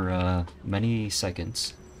here for many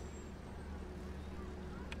seconds.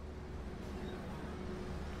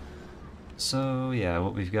 So yeah,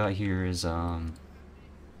 what we've got here is a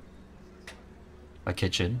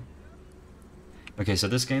kitchen. Okay, so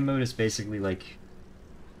this game mode is basically like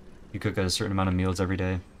you cook a certain amount of meals every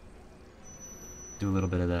day. Do a little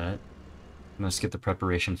bit of that. I'm gonna skip the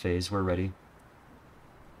preparation phase. We're ready.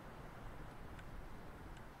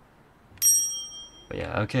 But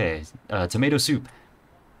yeah, okay. Tomato soup.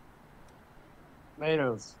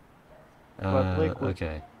 Tomatoes. But liquid.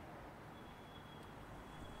 Okay.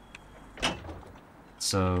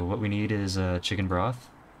 So what we need is chicken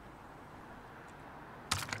broth.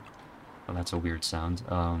 Oh, that's a weird sound.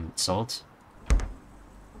 Salt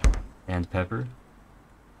and pepper.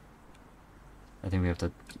 I think we have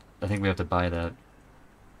to buy that.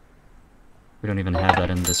 We don't even have that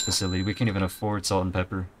in this facility. We can't even afford salt and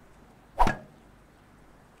pepper.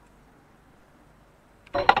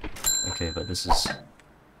 Okay, but this is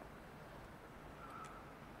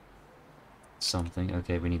something.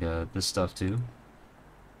 Okay, we need this stuff too.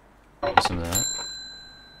 Some of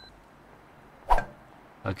that.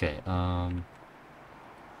 Okay, and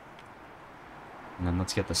then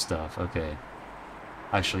let's get the stuff. Okay.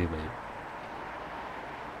 Actually, wait.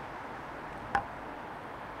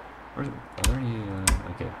 Are there any,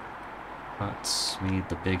 okay. Pots. We need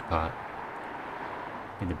the big pot.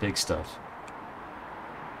 We need the big stuff.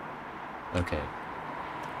 Okay.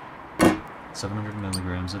 700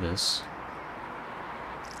 milligrams of this.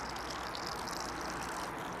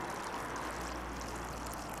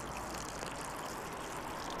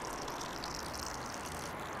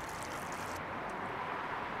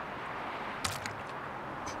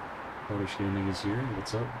 Polish Gaming is here.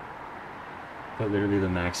 What's up? Put literally the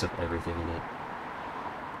max of everything in it.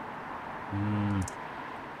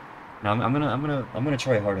 Now I'm gonna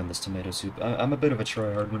try hard on this tomato soup. I'm a bit of a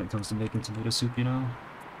tryhard when it comes to making tomato soup, you know.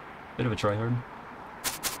 Bit of a tryhard.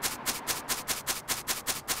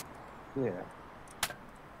 Yeah.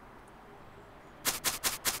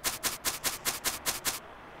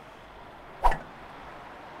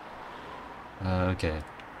 Okay.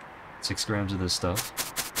 6 grams of this stuff.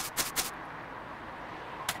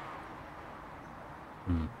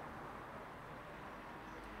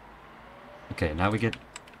 Okay, now we get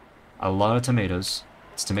a lot of tomatoes.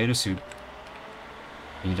 It's tomato soup.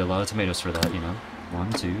 You need a lot of tomatoes for that, you know.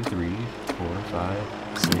 1, 2, 3, 4,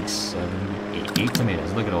 5, 6, 7, 8. 8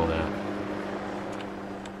 tomatoes. Look at all that.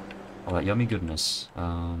 All that yummy goodness.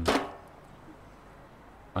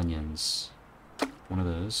 Onions. One of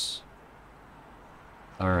those.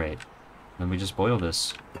 Alright. Then we just boil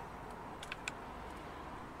this.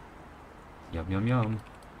 Yum yum yum.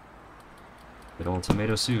 Good old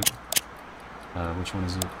tomato soup. Which one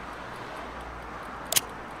is it?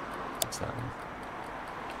 It's that one.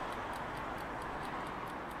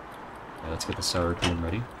 Yeah, let's get the sour cream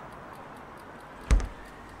ready.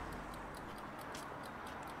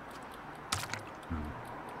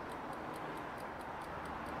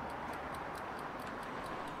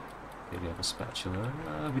 Okay, we have a spatula.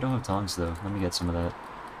 We don't have tongs though. Let me get some of that.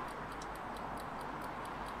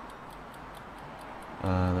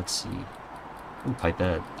 Let's see. Ooh,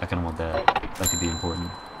 pipette. I kinda want that. That could be important.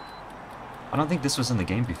 I don't think this was in the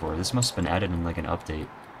game before. This must have been added in like an update.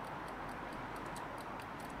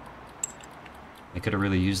 I could have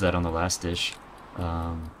really used that on the last dish.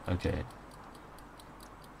 Okay.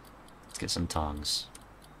 Let's get some tongs.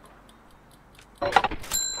 Right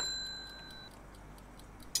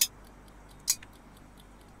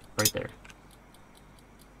there.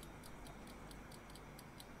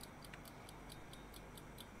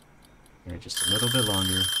 Here, just a little bit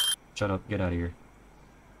longer. Shut up, get out of here.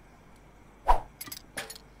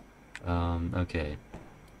 Okay.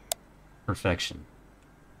 Perfection.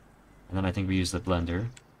 And then I think we use the blender.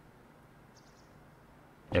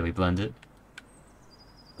 Yeah, we blend it.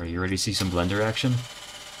 Are you ready to see some blender action?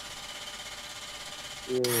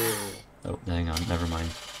 Yeah. Oh, hang on, never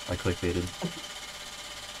mind. I clickbaited.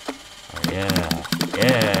 Oh, yeah.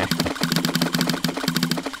 Yeah!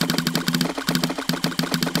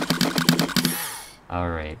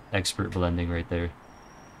 Alright, expert blending right there.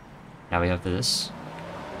 Now we have this.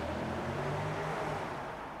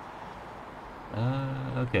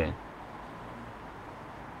 Okay.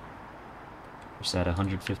 Just add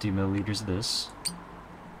 150 milliliters of this.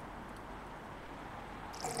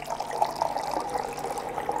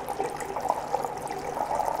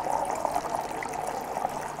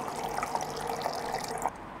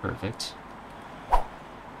 Perfect.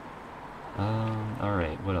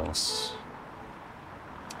 Alright, what else?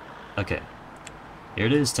 Okay. Here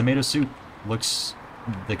it is, tomato soup. Looks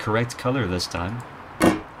the correct color this time.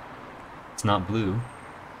 It's not blue.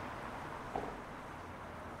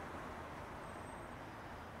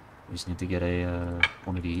 We just need to get a,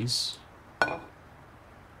 one of these.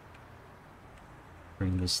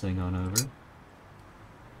 Bring this thing on over.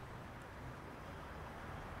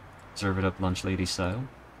 Serve it up lunch lady style.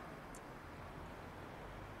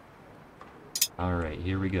 Alright,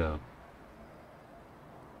 here we go.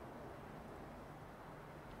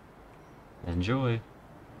 Enjoy.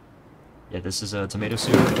 Yeah, this is a tomato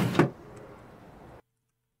soup.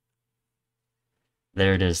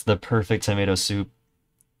 There it is, the perfect tomato soup.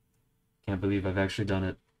 Can't believe I've actually done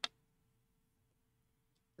it.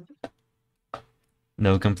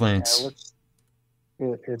 No complaints.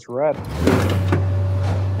 Yeah, it's red.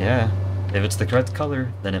 Yeah, if it's the correct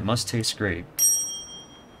color, then it must taste great.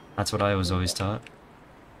 That's what I was always taught.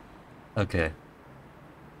 Okay.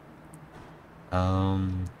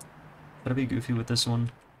 Gotta be goofy with this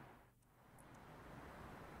one.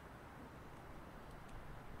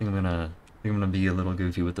 I think I'm gonna be a little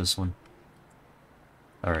goofy with this one.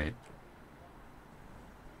 Alright.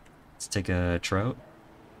 Let's take a trout.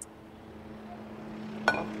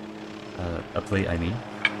 A plate, I mean.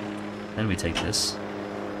 Then we take this.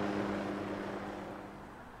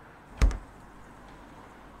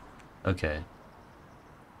 Okay.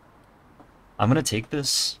 I'm gonna take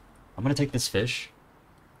this fish.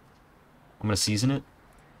 I'm gonna season it.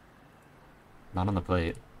 Not on the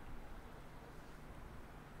plate.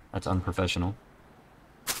 That's unprofessional.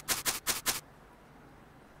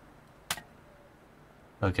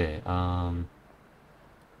 Okay,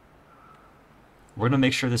 we're gonna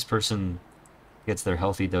make sure this person gets their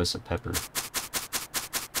healthy dose of pepper.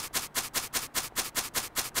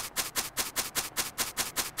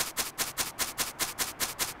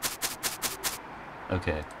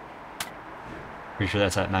 Okay. Pretty sure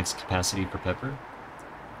that's at max capacity for pepper.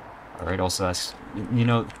 Alright, also ask, you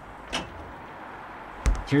know,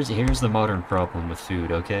 here's the modern problem with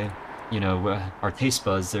food, okay? You know, our taste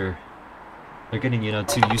buds, they're getting, you know,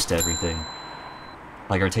 too used to everything.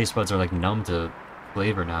 Like, our taste buds are, like, numb to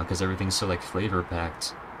flavor now, because everything's so, like,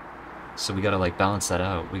 flavor-packed. So we gotta, like, balance that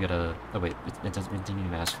out. We gotta... Oh, wait, it didn't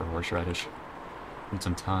even ask for horseradish. Need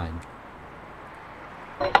some time.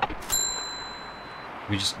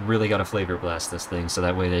 We just really gotta flavor blast this thing, so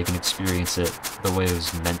that way they can experience it the way it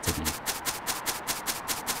was meant to be.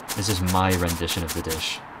 This is my rendition of the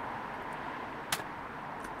dish.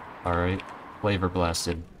 Alright, flavor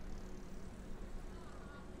blasted.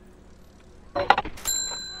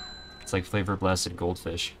 It's like flavor blasted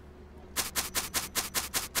goldfish.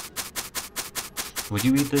 Would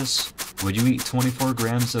you eat this? Would you eat 24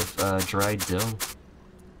 grams of dried dill?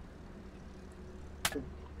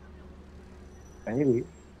 Maybe.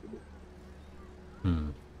 Hmm.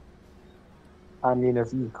 I mean,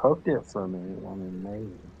 if you cooked it for me, I mean,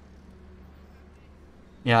 maybe.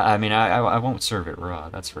 Yeah, I mean, I won't serve it raw,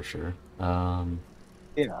 that's for sure. Yeah,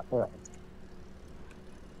 yeah.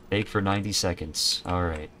 Bake for 90 seconds.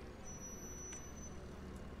 Alright.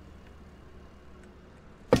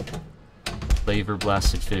 Flavor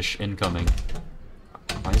blasted fish incoming.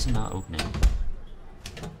 Why is it not opening?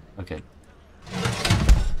 Okay.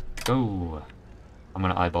 Go! I'm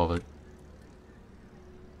gonna eyeball it.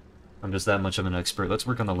 I'm just that much of an expert. Let's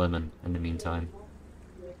work on the lemon in the meantime.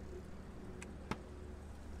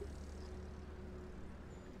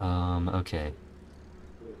 Okay.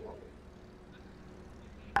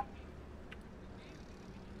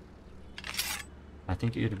 I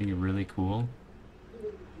think it would be really cool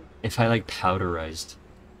if I, like, powderized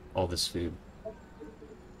all this food.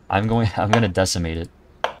 I'm gonna decimate it.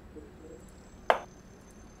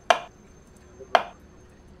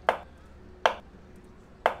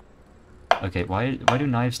 Okay, why do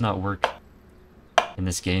knives not work in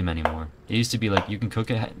this game anymore? It used to be like you can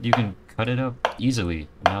cook it, you can cut it up easily.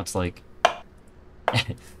 Now it's like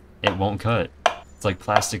it won't cut. It's like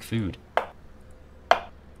plastic food.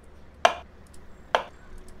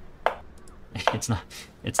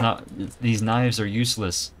 It's not these knives are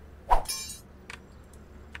useless. You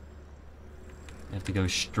have to go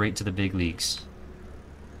straight to the big leagues.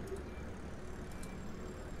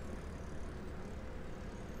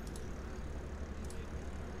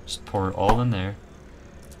 Just pour it all in there.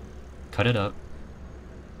 Cut it up.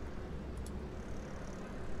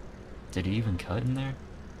 Did he even cut in there?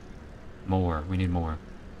 More. We need more.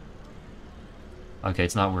 Okay,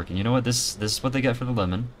 it's not working. You know what? This is what they get for the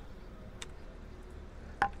lemon.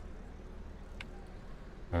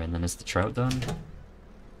 Alright, and then is the trout done?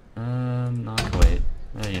 Not quite.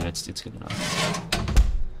 Yeah, it's good enough.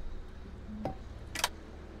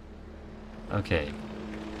 Okay.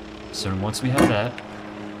 So once we have that,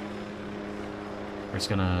 we're just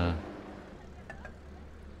gonna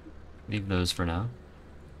leave those for now.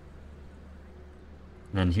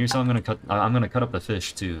 And then here's how I'm gonna cut up the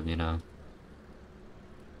fish too, you know.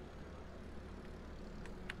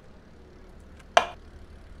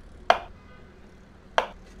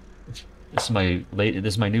 This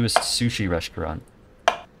is my newest sushi restaurant.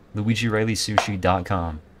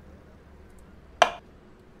 LuigiRileySushi.com. It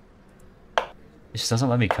just doesn't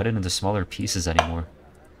let me cut it into smaller pieces anymore.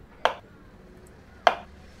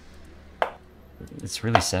 It's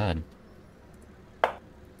really sad.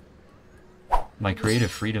 My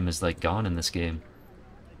creative freedom is like gone in this game.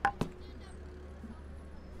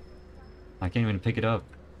 I can't even pick it up.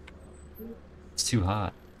 It's too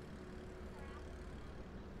hot.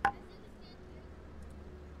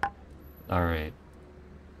 Alright.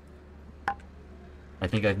 I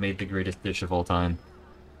think I've made the greatest dish of all time.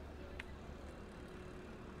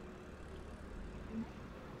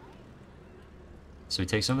 So we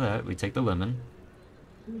take some of that, we take the lemon.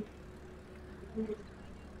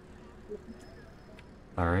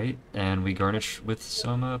 Alright, and we garnish with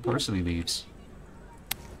some parsley leaves.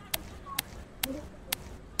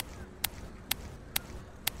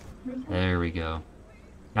 There we go.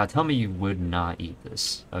 Now tell me you would not eat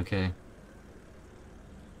this, okay?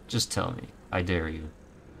 Just tell me. I dare you.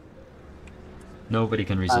 Nobody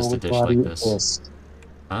can resist a dish like this.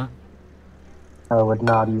 Huh? I would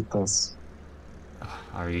not eat this.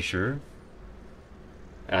 Are you sure?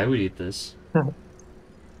 I would eat this.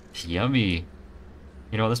 Yummy.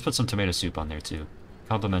 You know what, let's put some tomato soup on there too.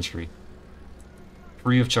 Complimentary.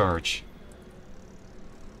 Free of charge.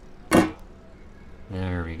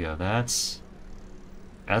 There we go. That's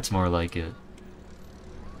more like it.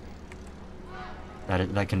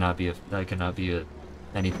 That cannot be a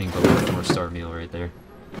anything but a 4-star meal right there.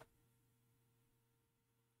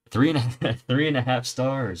 3.5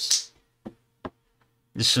 stars.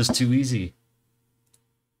 It's just too easy.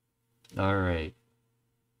 All right.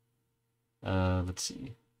 Let's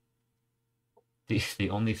see. The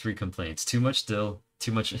only 3 complaints: too much dill,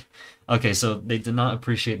 too much. Okay, so they did not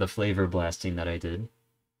appreciate the flavor blasting that I did,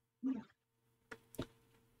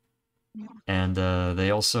 and they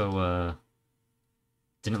also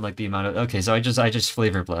didn't like the amount of. Okay, so I just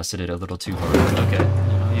flavor blasted it a little too hard. Okay,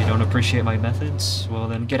 you don't appreciate my methods? Well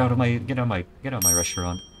then, get out of my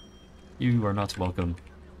restaurant. You are not welcome.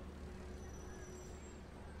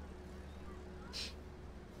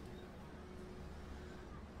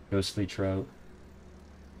 Ghostly trout.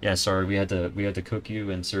 Yeah, sorry, we had to cook you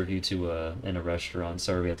and serve you to in a restaurant.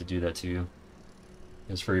 Sorry we had to do that to you.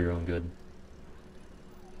 It was for your own good.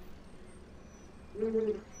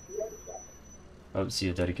 Oh, see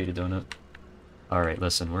a dedicated donut. Alright,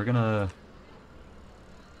 listen, we're gonna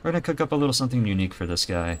cook up a little something unique for this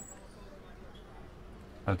guy.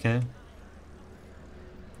 Okay?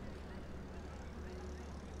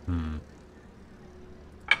 Hmm.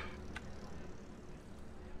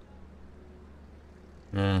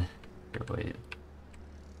 Here, wait.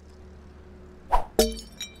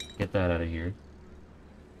 Get that out of here.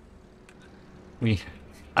 We,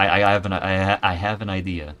 I have an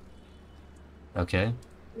idea. Okay?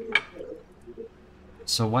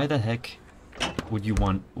 So why the heck would you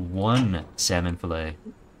want one salmon fillet?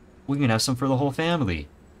 We can have some for the whole family.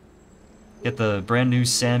 Get the brand new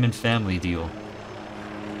salmon family deal.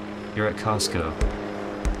 You're at Costco.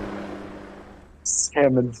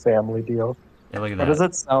 Salmon family deal. Yeah, look at Why does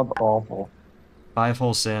that. it sound awful? 5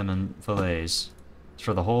 whole salmon fillets. It's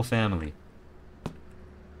for the whole family.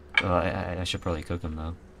 I should probably cook them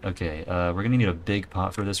though. Okay, we're gonna need a big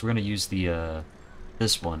pot for this. We're gonna use the,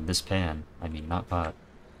 this pan. I mean, not pot.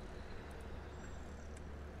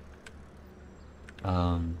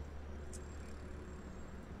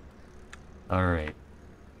 Alright.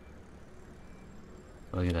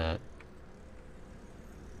 Look at that.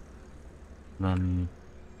 Then,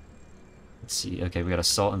 let's see. Okay, we gotta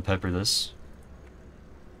salt and pepper this.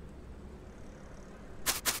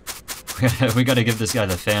 We gotta give this guy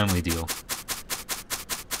the family deal.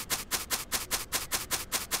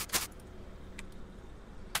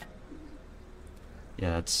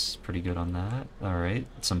 Yeah, that's pretty good on that. Alright,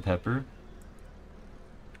 some pepper.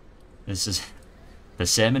 This is the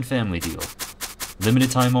salmon family deal.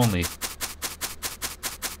 Limited time only.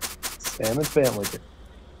 Salmon family deal.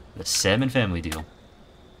 The salmon family deal.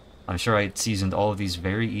 I'm sure I seasoned all of these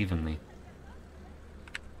very evenly.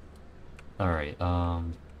 Alright,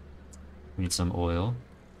 we need some oil.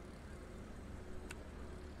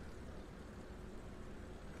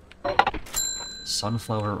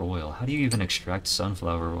 Sunflower oil. How do you even extract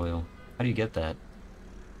sunflower oil? How do you get that?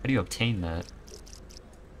 How do you obtain that?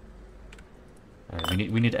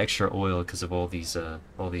 Alright, we need extra oil because of all these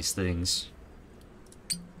things.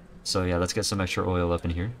 So yeah, let's get some extra oil up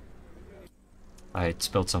in here. I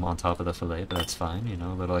spilled some on top of the fillet, but that's fine, you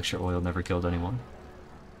know, a little extra oil never killed anyone.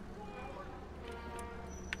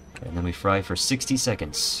 And then we fry for 60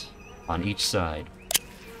 seconds on each side.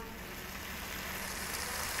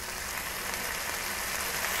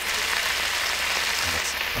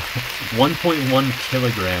 That's 1.1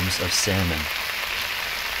 kilograms of salmon.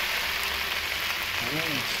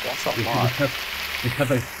 That's a We lot.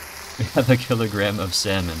 have a kilogram of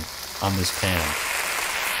salmon on this pan.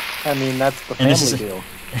 I mean, that's the And this family is deal.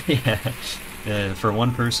 yeah, for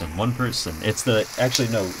one person. One person. It's the actually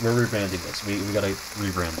no, we're rebranding this. We gotta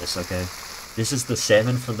rebrand this, okay? This is the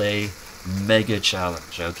salmon fillet mega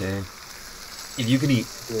challenge, okay? If you can eat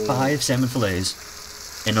 5 salmon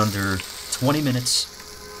fillets in under 20 minutes,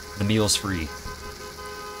 the meal's free.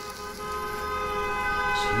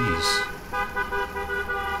 Jeez.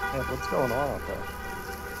 Yeah, what's going on out there?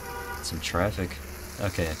 Some traffic.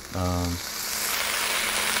 Okay,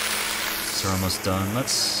 so we're almost done.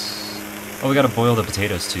 Oh, we gotta boil the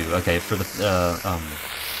potatoes too. Okay, for the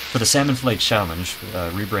salmon fillet challenge,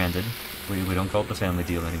 rebranded. We don't call it the family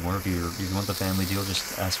deal anymore. If you want the family deal,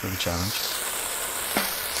 just ask for the challenge.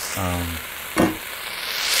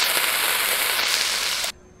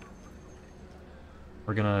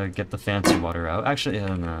 We're gonna get the fancy water out. Actually,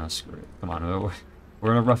 no, screw it. Come on,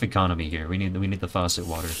 we're in a rough economy here. We need the faucet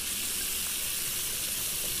water.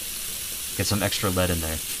 Get some extra lead in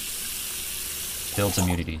there. Builds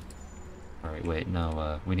immunity. Alright, wait,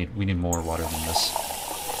 no, we need more water than this.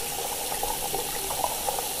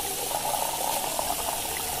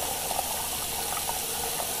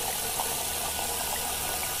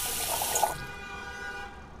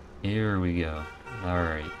 Here we go.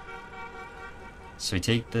 Alright. So we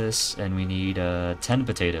take this, and we need, 10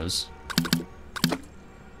 potatoes.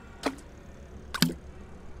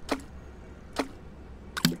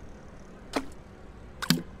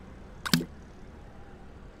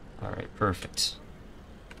 Alright, perfect.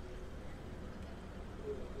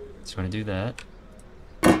 So we're gonna do that.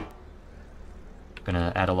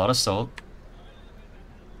 Gonna add a lot of salt.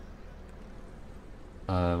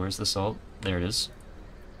 Where's the salt? There it is.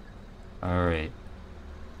 Alright.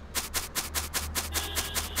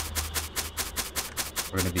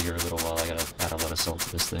 We're gonna be here a little while. I gotta add a lot of salt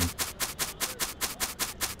to this thing.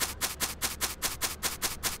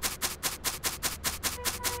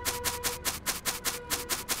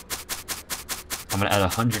 I'm gonna add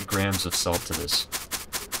 100 grams of salt to this.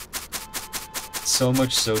 So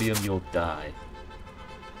much sodium you'll die.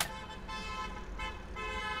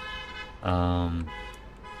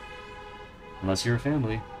 Unless you're a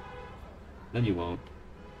family. Then you won't.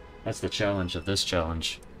 That's the challenge of this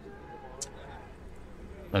challenge.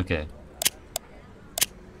 Okay.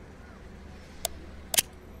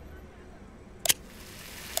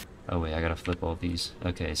 Oh wait, I gotta flip all these.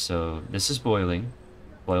 Okay, so this is boiling.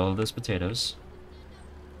 Boil all those potatoes.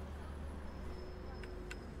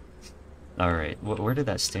 Alright, where did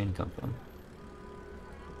that stain come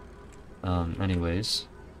from? Anyways.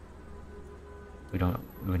 We don't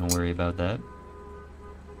worry about that.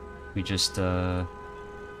 We just,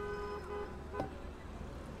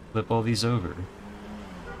 flip all these over.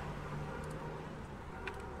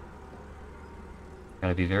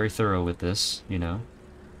 Gotta be very thorough with this, you know.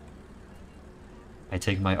 I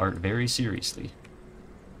take my art very seriously.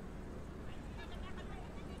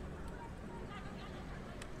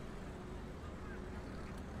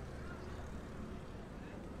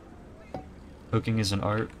 Cooking is an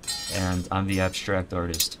art, and I'm the abstract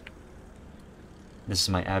artist. This is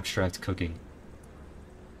my abstract cooking.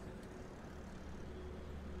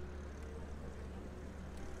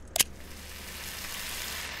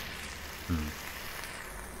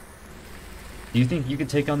 Do you think you could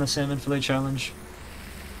take on the salmon fillet challenge?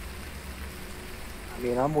 I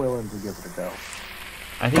mean, I'm willing to give it a go.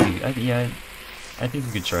 I think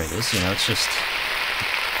you could try this. You know, it's just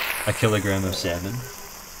a kilogram of salmon.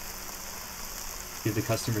 Give the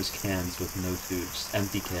customers cans with no food, just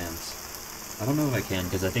empty cans. I don't know if I can,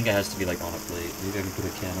 because I think it has to be like on a plate. Maybe I can put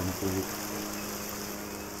a can on a plate.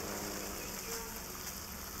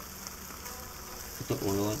 Put the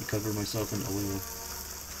oil on, cover myself in oil.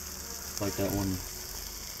 Like that one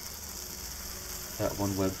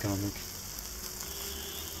webcomic.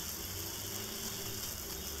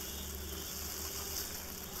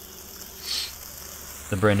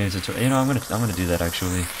 The brand new tutorial. You know, I'm gonna do that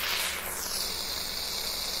actually.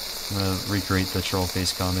 I'm gonna recreate the troll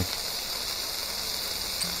face comic.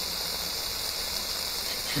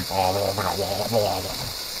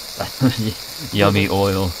 Yummy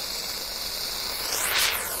oil.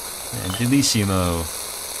 And Delissimo.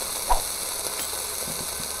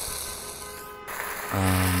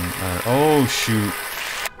 Oh shoot.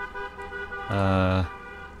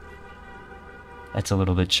 That's a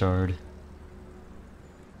little bit charred.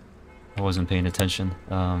 I wasn't paying attention.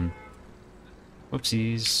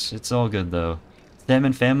 Whoopsies. It's all good though.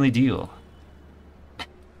 Salmon family deal.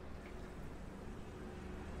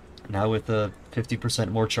 Now with a 50%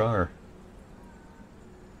 more char.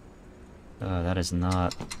 That is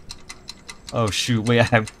not... Oh shoot, wait, I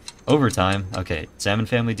have overtime. Okay, salmon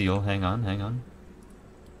family deal. Hang on, hang on.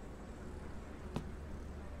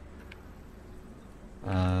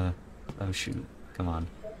 Oh shoot. Come on.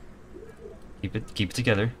 Keep it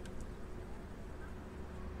together.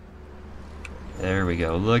 There we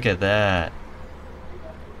go. Look at that.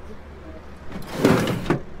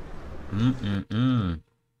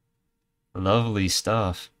 Lovely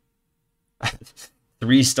stuff.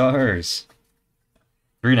 3 stars.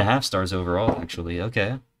 3.5 stars overall, actually.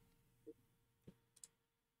 Okay.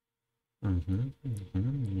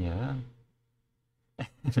 Yeah.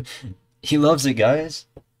 He loves it, guys.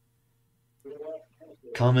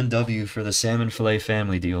 Common W for the salmon fillet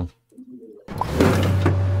family deal. And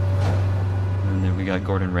then we got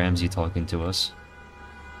Gordon Ramsay talking to us.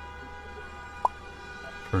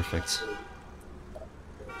 Perfect.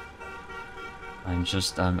 I'm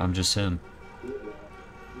just him.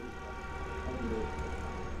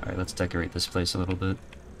 Alright, let's decorate this place a little bit.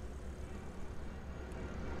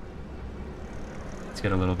 Let's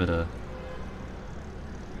get a little bit of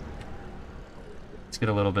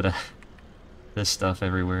this stuff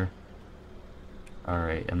everywhere.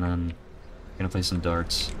 Alright, and then I'm gonna play some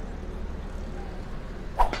darts.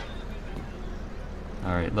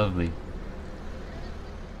 Alright, lovely.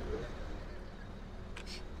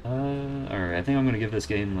 Alright, I think I'm gonna give this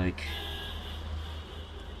game like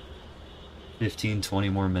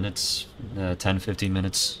 15-20 more minutes, 10-15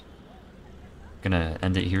 minutes. Gonna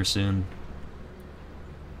end it here soon.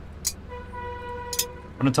 I'm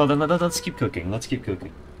gonna tell them, let's keep cooking, let's keep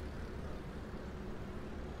cooking.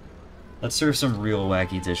 Let's serve some real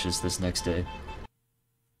wacky dishes this next day.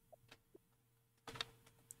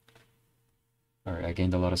 Alright, I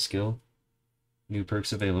gained a lot of skill. New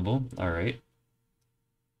perks available, alright.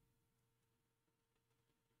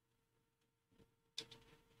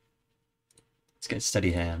 Let's get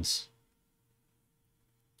steady hands.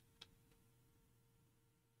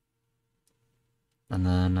 And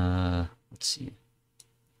then, let's see.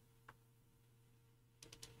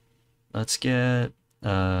 Let's get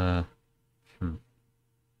hmm,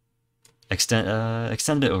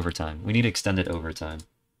 extended overtime. We need extended overtime.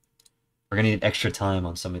 We're gonna need extra time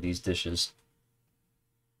on some of these dishes.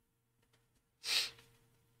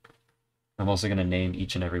 I'm also gonna name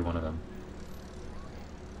each and every one of them.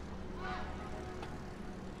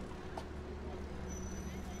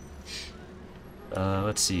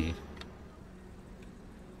 Let's see.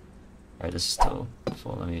 Alright, this is still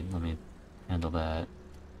full. Let me handle that.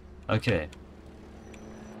 Okay.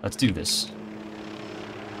 Let's do this.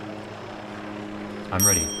 I'm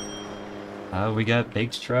ready. We got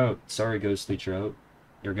baked trout. Sorry, ghostly trout.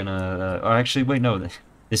 You're gonna... oh, actually, wait, no.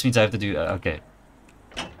 This means I have to do... okay.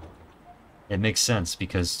 It makes sense,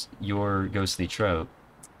 because you're ghostly trout.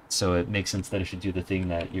 So it makes sense that I should do the thing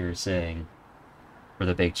that you're saying for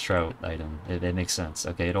the baked trout item. It makes sense.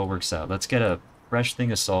 Okay, it all works out. Let's get a fresh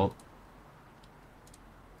thing of salt.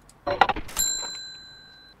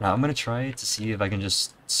 Now, I'm gonna try to see if I can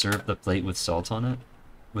just serve the plate with salt on it.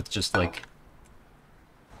 With just, like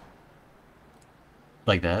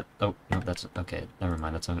that. Oh, no, that's... okay, never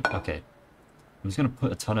mind, that's... okay. I'm just gonna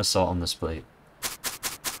put a ton of salt on this plate.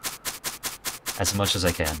 As much as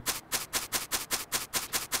I can.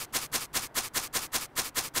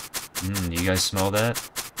 You guys smell that?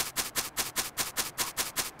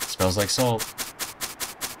 Smells like salt.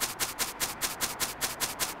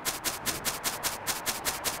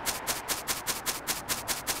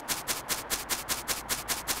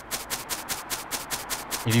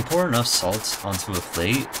 If you pour enough salt onto a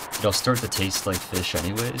plate, it'll start to taste like fish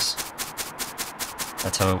anyways.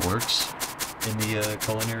 That's how it works in the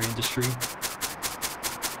culinary industry.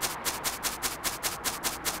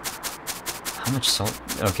 How much salt?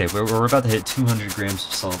 Okay, we're about to hit 200 grams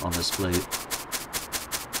of salt on this plate.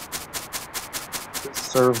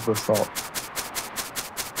 Serve the salt.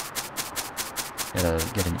 Gotta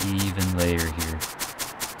get an even layer here.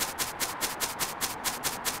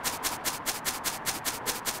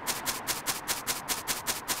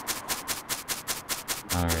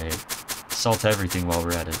 Alright. Salt everything while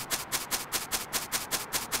we're at it.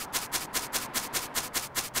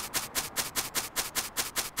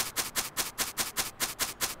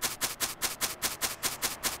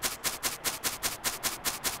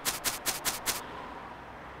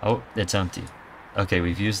 Oh, it's empty. Okay,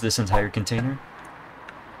 we've used this entire container.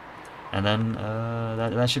 And then,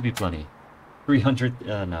 that should be plenty. 300,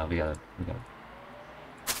 no, we gotta,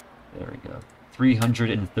 there we go.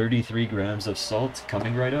 333 grams of salt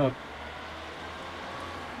coming right up.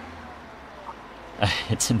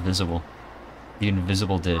 It's invisible. The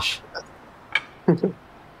invisible dish.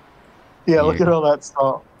 Yeah, look at all that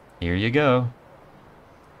salt. Here you go.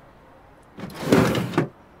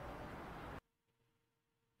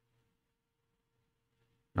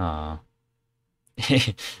 Aw.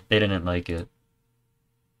 They didn't like it.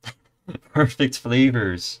 Perfect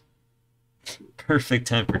flavors. Perfect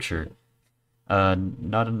temperature.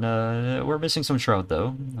 We're missing some trout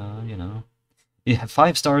though. You know. Yeah,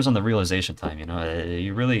 5 stars on the realization time, you know.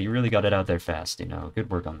 You really got it out there fast, you know. Good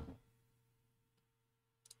work on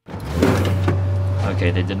that. Okay,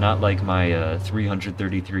 they did not like my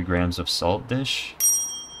 333 grams of salt dish.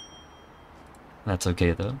 That's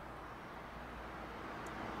okay though.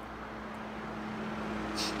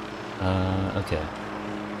 Okay.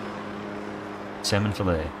 Salmon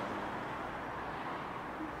fillet.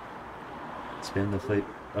 Spin the plate.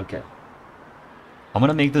 Okay. I'm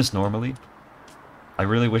gonna make this normally. I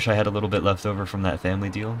really wish I had a little bit left over from that family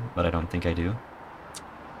deal, but I don't think I do.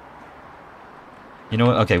 You know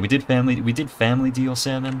what? Okay, we did family deal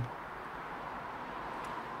salmon.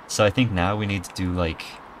 So I think now we need to do like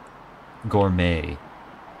gourmet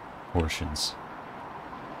portions.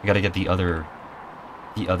 We gotta get the other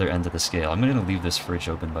end of the scale. I'm gonna leave this fridge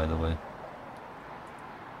open, by the way.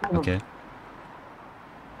 Okay.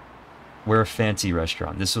 We're a fancy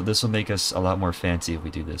restaurant. This will make us a lot more fancy if we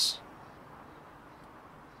do this.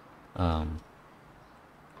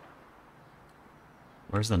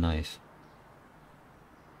 Where's the knife?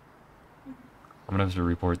 I'm gonna have to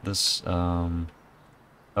report this. Oh,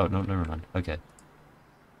 no, never mind. Okay.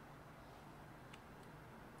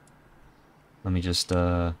 Let me just,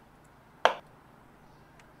 there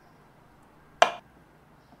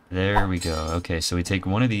we go. Okay, so we take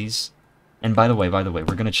one of these. And by the way,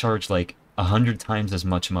 we're gonna charge like 100 times as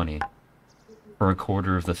much money for a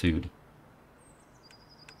quarter of the food.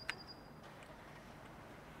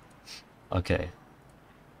 Okay.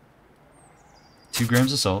 2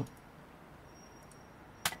 grams of salt.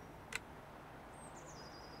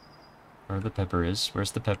 Where the pepper is.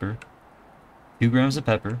 Where's the pepper? 2 grams of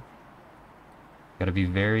pepper. Gotta be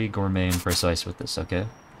very gourmet and precise with this, okay?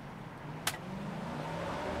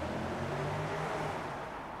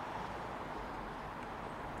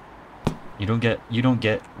 You don't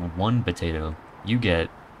get one potato. You get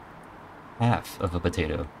half of a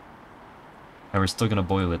potato. And we're still gonna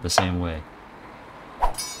boil it the same way.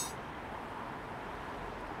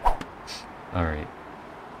 Alright.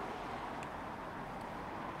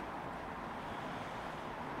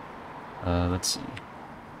 Let's see.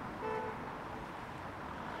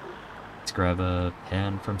 Let's grab a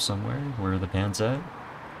pan from somewhere. Where are the pans at?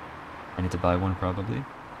 I need to buy one probably.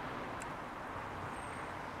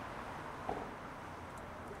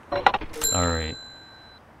 Alright.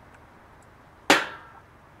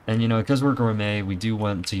 And you know, because we're gourmet, we do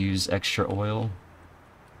want to use extra oil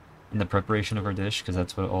in the preparation of our dish, because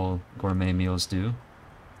that's what all gourmet meals do.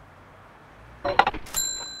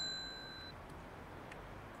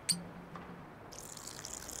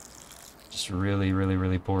 Just really, really,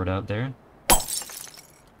 really pour it out there.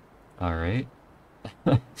 Alright.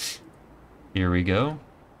 Here we go.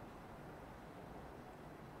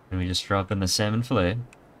 And we just drop in the salmon fillet.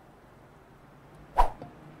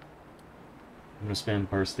 I'm gonna spam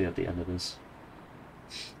parsley at the end of this.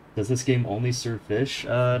 Does this game only serve fish?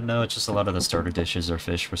 No, it's just a lot of the starter dishes are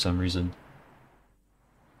fish for some reason.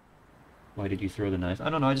 Why did you throw the knife? I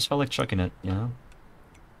don't know, I just felt like chucking it, you know?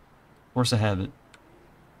 Force a habit.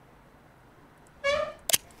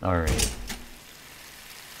 Alright.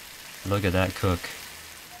 Look at that cook.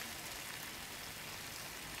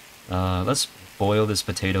 Let's boil this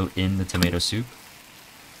potato in the tomato soup.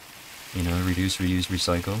 You know, reduce, reuse,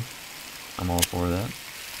 recycle. I'm all for that.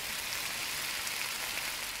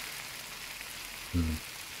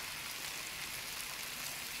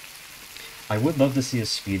 I would love to see a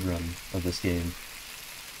speedrun of this game.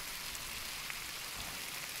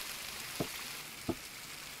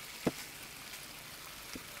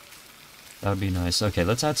 That would be nice. Okay,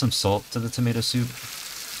 let's add some salt to the tomato soup.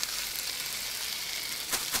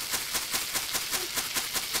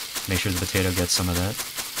 Make sure the potato gets some of that.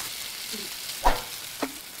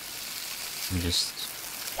 Let me just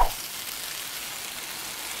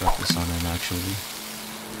drop this on in, actually.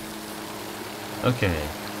 Okay.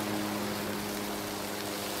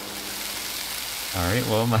 Alright,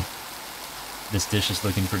 well, this dish is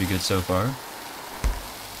looking pretty good so far.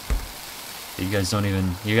 You guys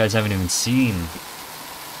haven't even seen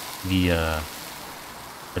the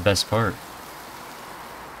best part.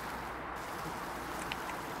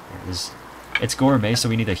 It's gourmet, so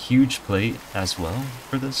we need a huge plate as well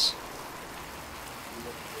for this.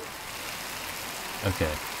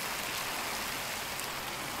 Okay.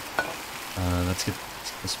 Let's get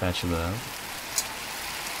the spatula out.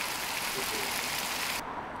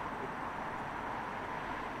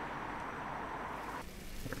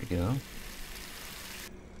 There we go.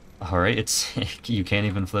 Alright, it's you can't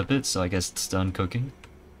even flip it, so I guess it's done cooking.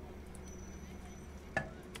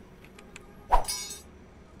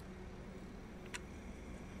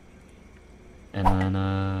 And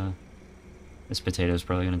then, this potato is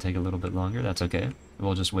probably going to take a little bit longer. That's okay.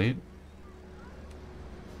 We'll just wait.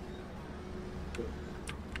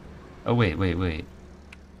 Oh, wait.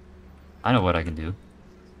 I know what I can do.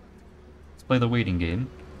 Let's play the waiting game.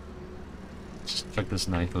 Just chuck this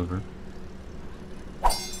knife over.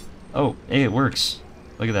 Oh, hey, it works.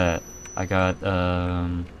 Look at that. I got,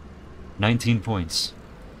 19 points.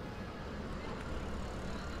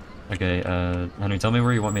 Okay, Henry, tell me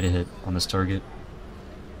where you want me to hit on this target.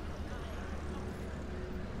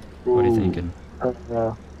 What are you thinking? Top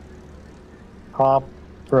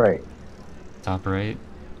right. Top right?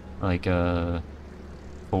 Like,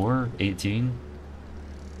 4? 18?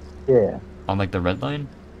 Yeah. On, like, the red line?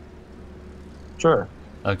 Sure.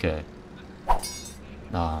 Okay.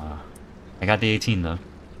 I got the 18, though.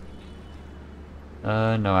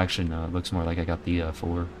 No, actually, no. It looks more like I got the,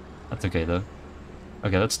 4. That's okay, though.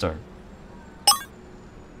 Okay, let's start.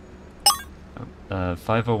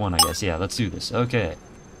 501, I guess. Yeah, let's do this. Okay.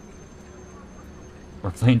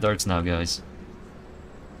 We're playing darts now, guys.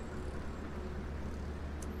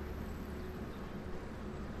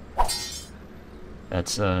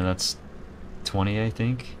 That's 20, I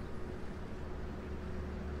think.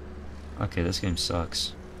 Okay, this game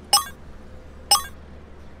sucks.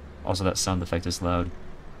 Also, that sound effect is loud.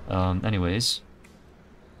 Anyways.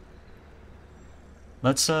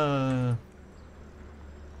 Let's save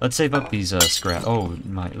up these, scrap. Oh,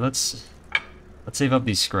 my, let's save up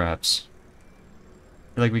these scraps.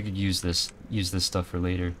 I feel like we could use this stuff for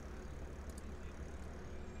later.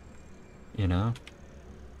 You know?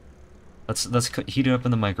 Let's heat it up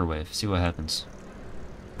in the microwave, see what happens.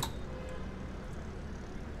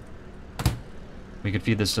 We could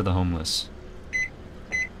feed this to the homeless.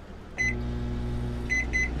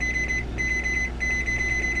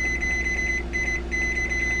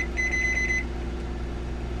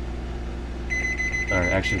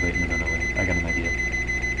 Alright, actually, wait, no, wait. I got an idea.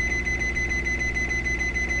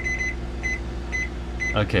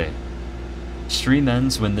 Okay. Stream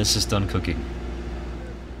ends when this is done cooking.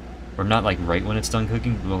 Or not, like, right when it's done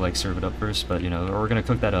cooking. We'll, like, serve it up first, but, you know, or we're gonna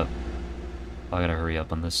cook that up. Oh, I gotta hurry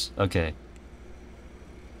up on this. Okay.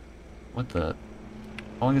 What the...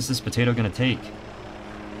 How long is this potato gonna take?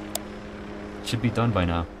 It should be done by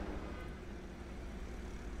now.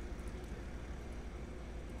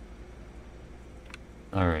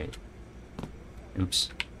 Alright. Oops.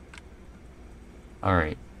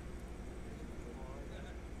 Alright.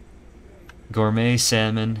 Gourmet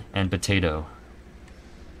salmon and potato.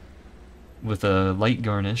 With a light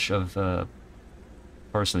garnish of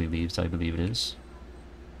parsley leaves, I believe it is.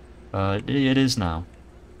 It is now.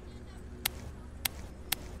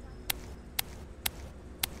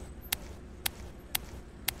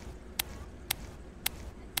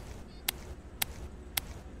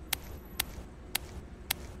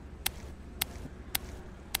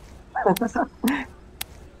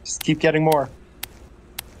 Just keep getting more.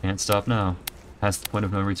 Can't stop now. Past the point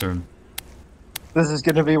of no return. This is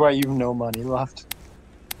gonna be why you have no money left.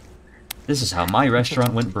 This is how my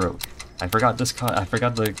restaurant went broke. I forgot I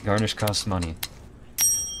forgot the garnish costs money.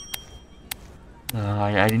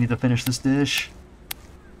 I need to finish this dish.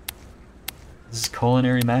 This is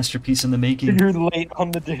culinary masterpiece in the making. You're late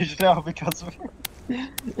on the dish now because of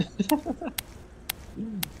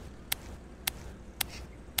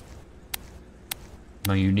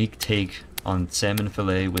My unique take on salmon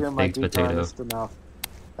fillet with baked potato. Enough,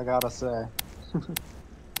 I gotta say. I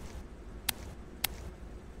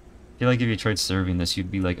feel like if you tried serving this, you'd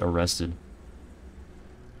be like arrested.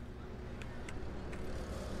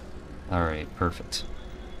 Alright, perfect.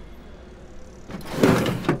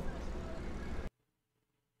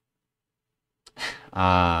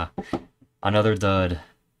 Ah, another dud.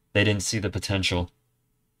 They didn't see the potential.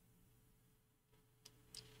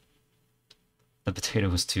 The potato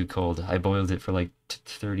was too cold. I boiled it for like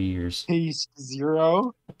 30 years. Taste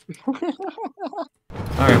 0. Alright,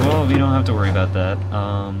 well, we don't have to worry about that.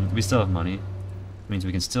 We still have money. It means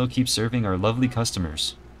we can still keep serving our lovely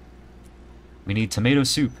customers. We need tomato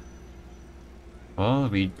soup. Well,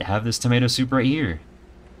 we have this tomato soup right here.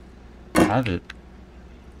 Have it.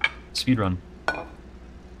 Speedrun.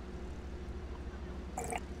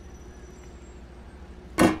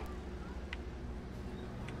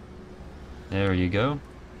 There you go.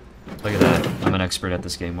 Look at that. I'm an expert at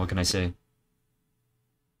this game. What can I say?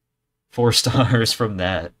 4 stars from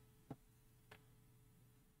that.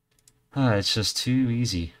 Ah, it's just too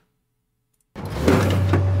easy.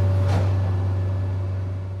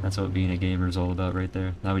 That's what being a gamer is all about right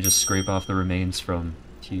there. Now we just scrape off the remains from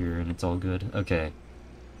here and it's all good. Okay.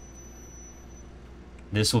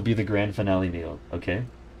 This will be the grand finale meal, okay?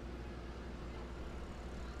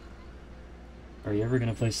 Are you ever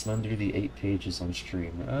gonna play Slender the 8 Pages on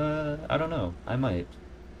stream? I don't know. I might.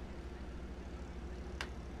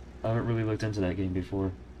 I haven't really looked into that game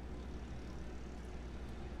before.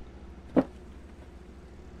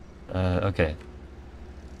 Okay.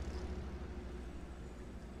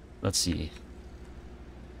 Let's see.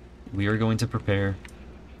 We are going to prepare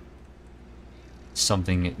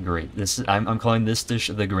something great. I'm calling this dish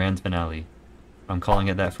the grand finale. I'm calling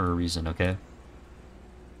it that for a reason, okay?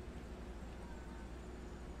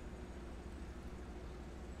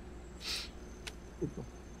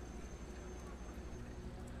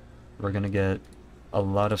 We're gonna get a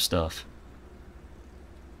lot of stuff.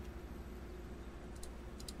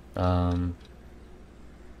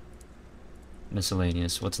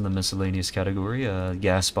 Miscellaneous. What's in the miscellaneous category?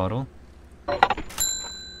 Gas bottle.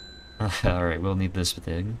 Alright, we'll need this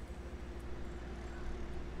thing.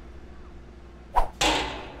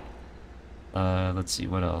 Let's see,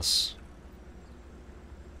 what else?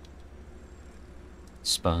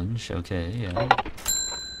 Sponge, okay, yeah.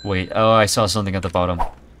 Wait, oh, I saw something at the bottom.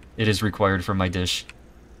 It is required for my dish.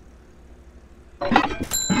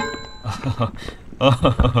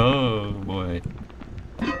 Oh, boy.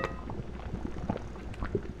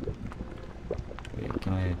 Wait,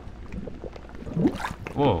 can I...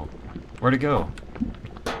 Whoa, where'd it go?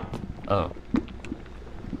 Oh.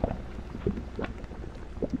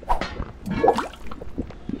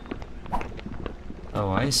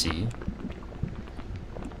 Oh, I see.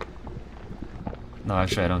 No,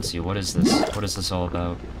 actually, I don't see. What is this? What is this all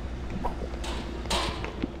about?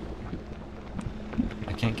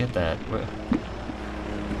 I can't get that. What?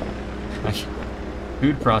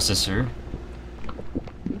 Food processor.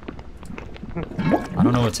 I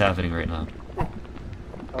don't know what's happening right now.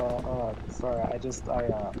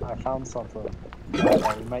 Sorry, I found something.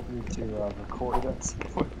 We might need to record it.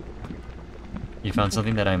 You found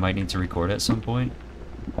something that I might need to record at some point?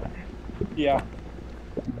 Yeah.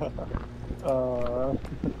 Uh.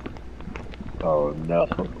 Oh no.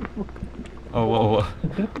 Oh, whoa, whoa.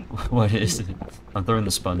 What is it? I'm throwing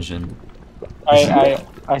the sponge in.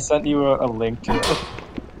 I sent you a link to it.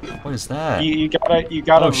 What is that? You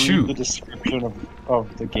gotta Oh, read shoot! the description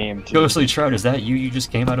of the game too. Ghostly Trout, is that you? You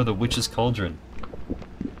just came out of the witch's cauldron.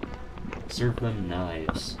 Serve them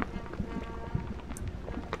knives.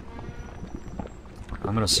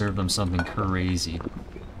 I'm gonna serve them something crazy.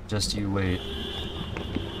 Just you wait.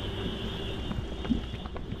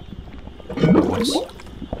 Oh,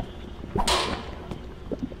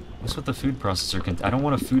 what's with the food processor I don't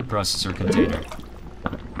want a food processor container.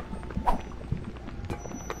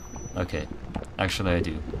 Okay. Actually I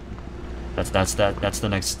do. That's the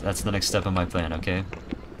next step of my plan, okay?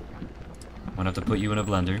 I'm gonna have to put you in a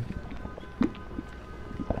blender.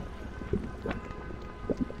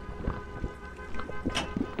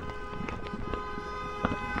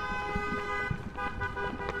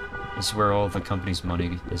 This is where all the company's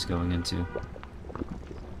money is going into.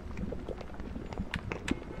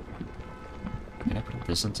 Can I put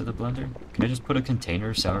this into the blender? Can I just put a container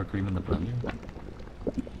of sour cream in the blender?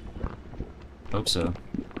 Hope so.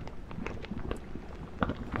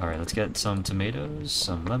 Alright, let's get some tomatoes,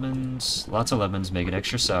 some lemons, lots of lemons, make it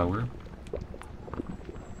extra sour.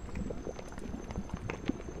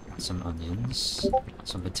 Some onions,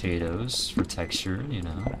 some potatoes for texture, you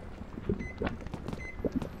know.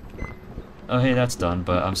 Oh hey, that's done,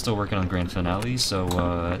 but I'm still working on grand finale,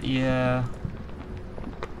 so yeah.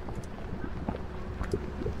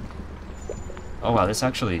 Oh wow, this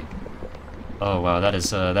actually... Oh wow,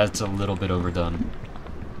 that's a little bit overdone.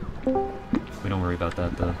 We don't worry about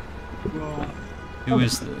that though. Who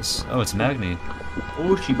is this? Oh, it's Magni.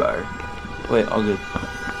 Oh, Shibar. Wait, all good.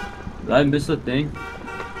 Did I miss a thing?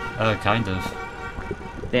 Kind of.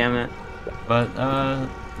 Damn it. But,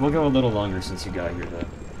 we'll go a little longer since you got here though.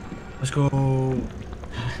 Let's go.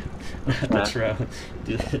 The trout.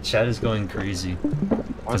 Dude, the chat is going crazy.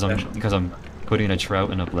 Because I'm putting a trout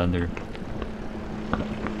in a blender.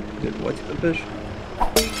 Dude, what's the fish?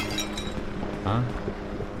 Huh?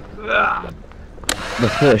 The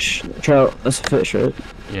fish. Trout. That's a fish, right?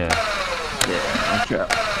 Yeah. Yeah,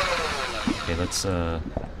 trout. Okay, let's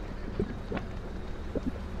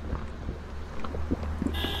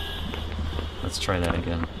try that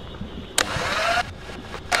again.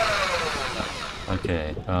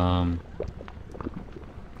 Okay,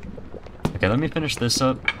 okay, let me finish this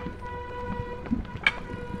up.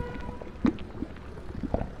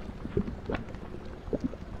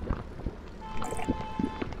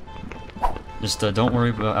 Just don't worry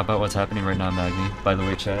about what's happening right now, Magni. By the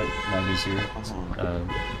way, chat, Magni's here. What's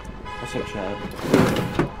up, Chad?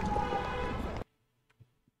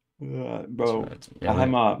 Bro, Yeah, I had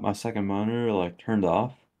my second monitor like turned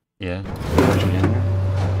off. yeah.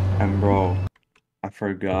 And bro, I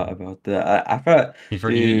forgot about that. I forgot.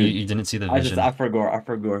 You didn't see the vision. I forgot.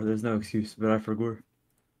 There's no excuse, but I forgot.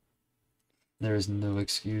 There is no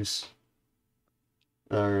excuse.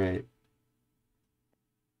 Alright.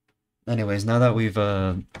 Anyways, now that we've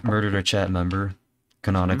murdered our chat member,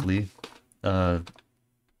 canonically, let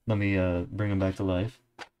me bring him back to life.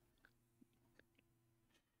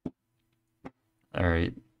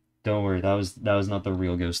 Alright. Don't worry, that was not the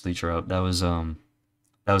real ghostly trout. That was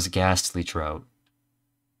ghastly trout.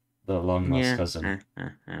 The long lost cousin.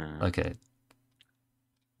 Okay.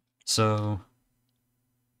 So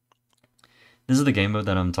this is the game mode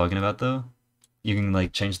that I'm talking about though. You can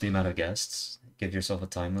like change the amount of guests, give yourself a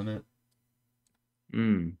time limit.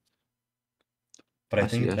 But I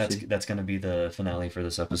think that's gonna be the finale for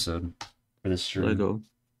this episode. For this stream. Let go.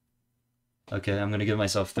 Okay, I'm gonna give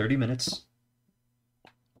myself 30 minutes.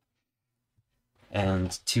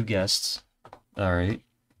 And 2 guests. Alright.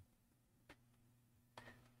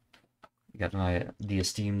 Got the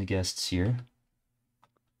esteemed guests here.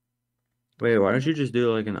 Wait, why don't you just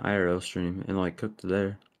do like an IRL stream and like cook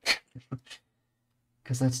there?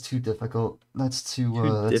 Because that's too difficult. That's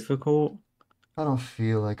too difficult? I don't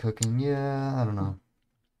feel like cooking. Yeah, I don't know.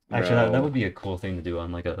 Actually, that would be a cool thing to do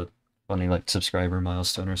on like a funny like subscriber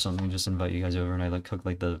milestone or something. Just invite you guys over and I like cook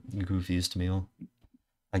like the goofiest meal.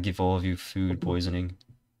 I give all of you food poisoning.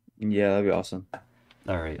 Yeah, that'd be awesome.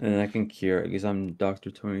 Alright. And I can cure it because I'm Dr.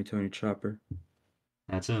 2020 Chopper.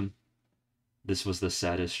 That's him. This was the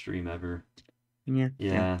saddest stream ever.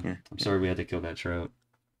 Yeah. I'm sorry we had to kill that trout.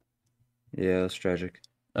 Yeah, that's tragic.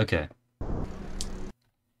 Okay.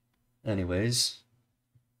 Anyways.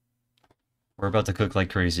 We're about to cook like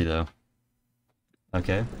crazy though.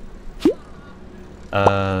 Okay.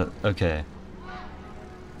 Okay.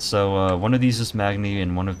 So, one of these is Magni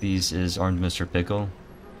and one of these is Armed Mr. Pickle.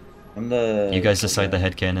 I'm the. You guys decide the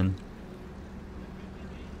headcanon.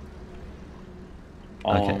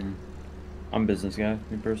 Okay. I'm business guy,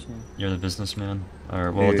 me personally. You're the businessman?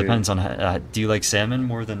 Or, well, it Yeah. depends on... do you like salmon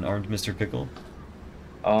more than Armed Mr. Pickle?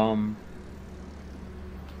 How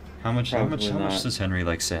much Probably not. does Henry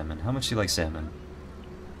like salmon? How much do you like salmon?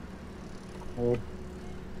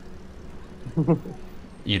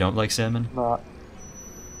 You don't like salmon? Not.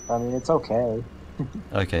 I mean, it's okay.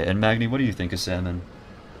 Okay, and Magni, what do you think of salmon?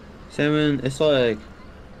 Salmon, it's like,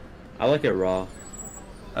 I like it raw.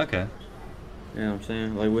 Okay. You know what I'm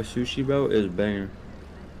saying? Like with sushi, bro, it's banger.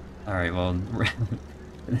 Alright, well,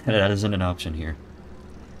 that isn't an option here.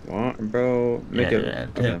 What, bro? Make it.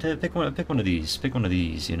 Okay. Pick one of these. Pick one of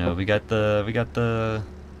these, you know. We got the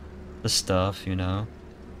stuff, you know.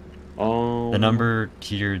 The number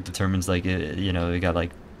here determines, like, you know, we got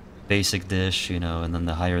like basic dish, you know, and then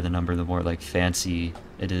the higher the number, the more like fancy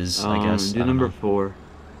it is, I guess. Do I don't number know. 4.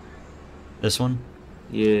 This one?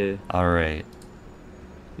 Yeah. Alright.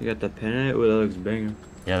 You got the pen in it? Well, that looks banger.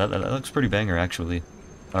 Yeah, that looks pretty banger, actually.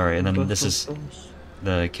 Alright, and then this is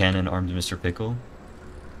the Canon Armed Mr. Pickle.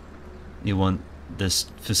 You want this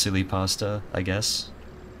fusilli pasta, I guess?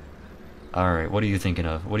 Alright, what are you thinking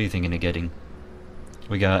of? What are you thinking of getting?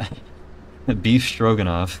 We got beef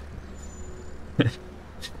stroganoff.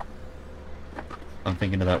 I'm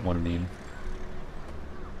thinking of that one meme.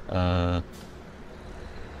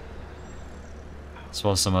 As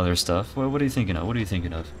well as some other stuff. What are you thinking of? What are you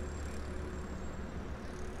thinking of?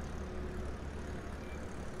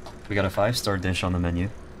 We got a 5-star dish on the menu.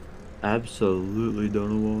 Absolutely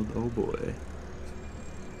Donald. Oh boy.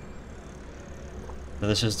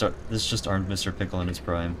 This is just Armed Mr. Pickle in its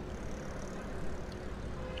prime.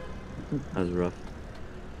 That's rough.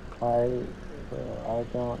 I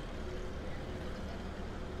don't.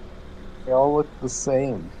 They all look the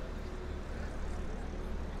same.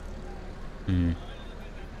 Hmm.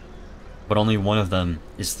 But only one of them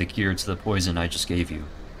is the cure to the poison I just gave you.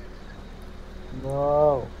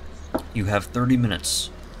 No. You have 30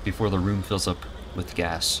 minutes before the room fills up with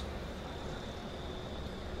gas.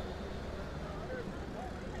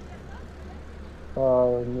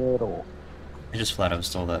 Middle. I just flat out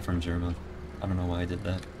stole that from German. I don't know why I did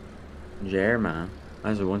that. German.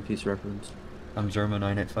 That's a One Piece reference. I'm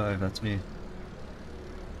German985, that's me.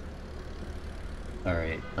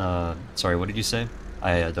 Alright, sorry, what did you say?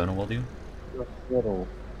 I don't know what to do? Middle.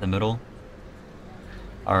 The middle?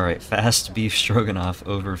 Alright, fast beef stroganoff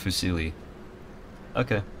over fusilli.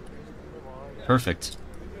 Okay. Perfect.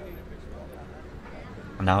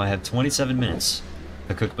 Now I have 27 minutes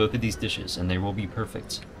to cook both of these dishes, and they will be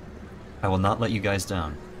perfect. I will not let you guys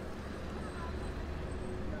down.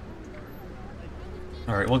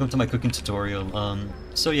 Alright, welcome to my cooking tutorial.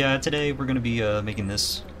 So yeah, today we're gonna be, making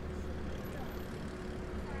this.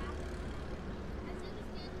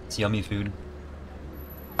 It's yummy food.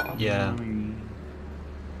 Yeah.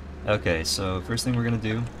 Okay, so first thing we're gonna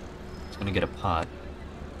do is gonna get a pot.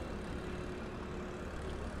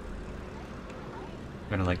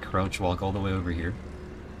 We're gonna like crouch walk all the way over here.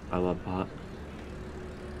 I love pot.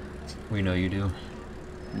 We know you do.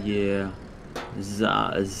 Yeah.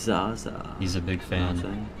 Zaza. He's a big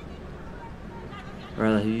fan.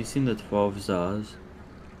 Right, have you seen the 12 Zaz?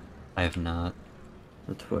 I have not.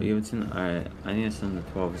 The 12, you haven't seen the, alright, I need to send the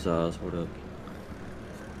 12 Zaz, hold up.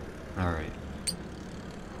 Alright.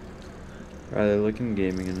 Alright, look in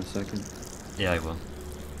gaming in a second. Yeah, I will.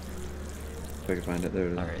 If I can find it, there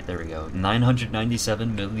it is. Alright, there we go.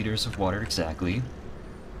 997 milliliters of water exactly.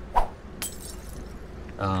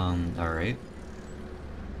 Alright.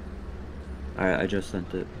 Alright, I just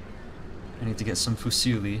sent it. I need to get some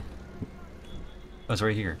fusilli. Oh, it's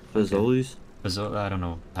right here. Fazoli's? I don't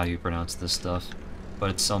know how you pronounce this stuff, but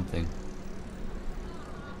it's something.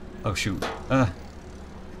 Oh shoot.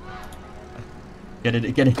 Get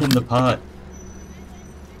it in the pot.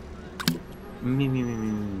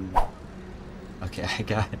 Me. Okay, I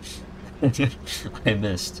got it. I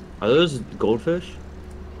missed. Are those goldfish?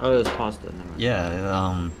 Oh, that's pasta. Never mind.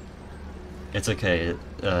 Yeah, it's okay.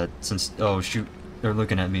 Since oh shoot, they're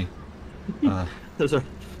looking at me. Those are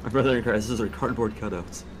my brother in Christ. Those are cardboard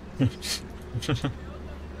cutouts.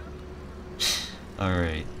 All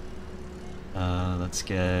right. Let's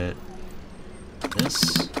get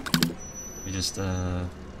this. We just not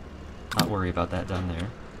worry about that down there.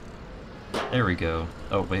 There we go.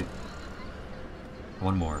 Oh wait.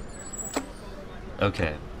 One more.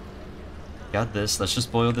 Okay. Got this. Let's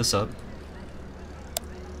just boil this up.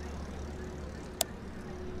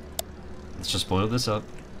 Let's just boil this up.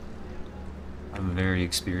 I'm very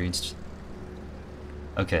experienced.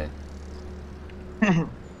 Okay. Let's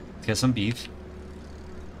get some beef.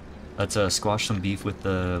 Let's squash some beef with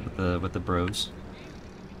the bros.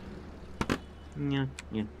 Yeah,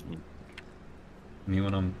 yeah, yeah. Me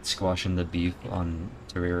when I'm squashing the beef on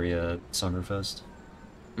Terraria Summerfest.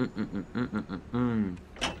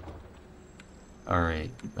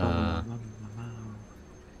 Alright,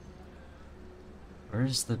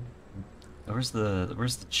 where's the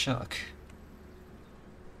Chuck?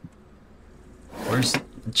 Where's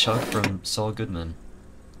Chuck from Saul Goodman?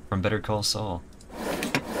 From Better Call Saul?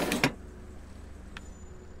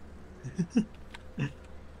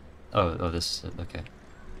 Oh, this is it, okay.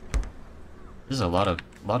 This is a lot of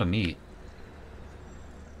meat.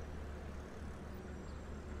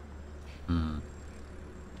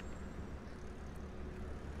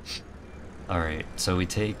 Alright, so we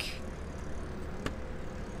take...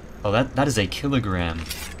 Oh, that is a kilogram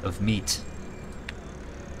of meat.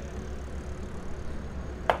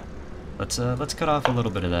 Let's cut off a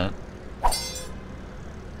little bit of that.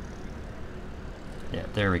 Yeah,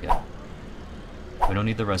 there we go. We don't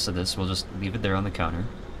need the rest of this, we'll just leave it there on the counter.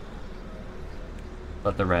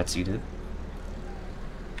 Let the rats eat it.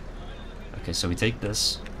 Okay, so we take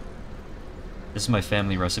this. This is my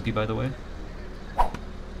family recipe, by the way.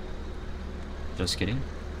 Just kidding.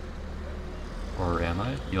 Or am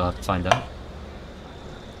I? You'll have to find out.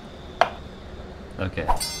 Okay.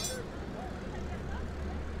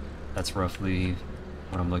 That's roughly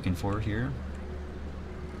what I'm looking for here.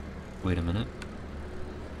 Wait a minute.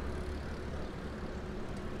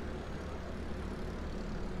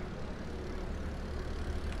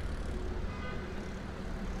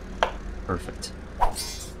 Perfect.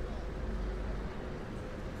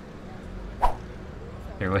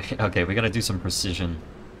 Here, wait. Okay, we gotta do some precision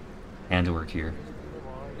handwork here.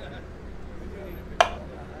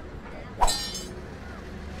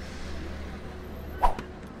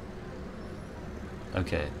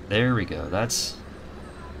 Okay, there we go. That's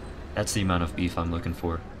the amount of beef I'm looking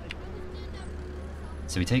for.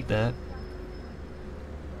 So we take that.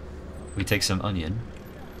 We take some onion.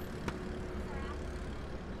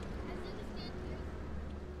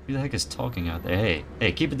 Who the heck is talking out there?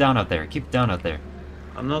 Hey, keep it down out there. Keep it down out there.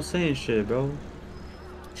 I'm not saying shit, bro.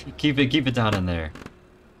 Keep it down in there.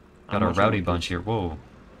 Got a rowdy bunch here. Whoa.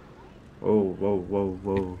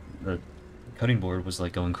 Whoa. The cutting board was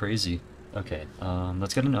like going crazy. Okay,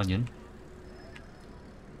 let's get an onion.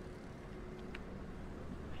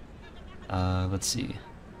 Let's see.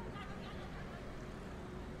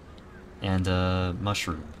 And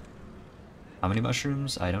mushroom. How many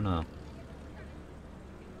mushrooms? I don't know.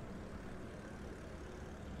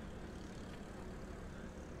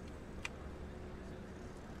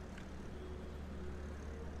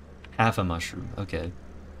 Half a mushroom, okay.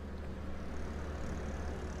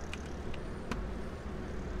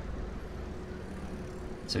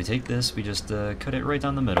 So we take this, we just cut it right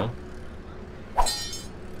down the middle.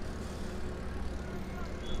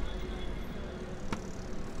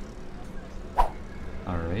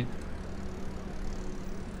 Alright.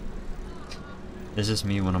 This is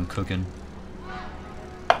me when I'm cooking.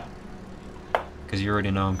 Because you already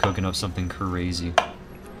know I'm cooking up something crazy.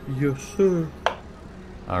 Yes, sir.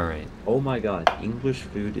 Alright. Oh my god, English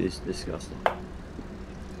food is disgusting.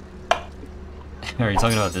 Are you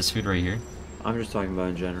talking about this food right here? I'm just talking about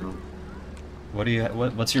in general.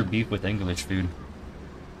 What's your beef with English food?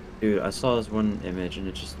 Dude, I saw this one image and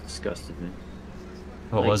it just disgusted me.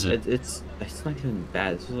 What was it? It's not even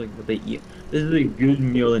bad. This is like what they eat. This is a good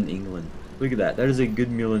meal in England. Look at that. That is a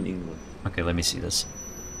good meal in England. Okay, let me see this.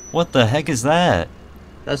 What the heck is that?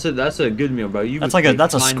 That's a good meal, bro.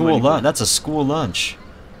 That's a school lunch. That's a school lunch.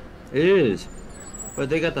 It is. But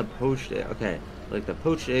they got the poached egg. Okay, like the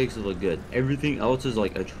poached eggs look good. Everything else is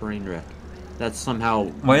like a train wreck. That's somehow.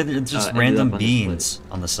 Why are there just random beans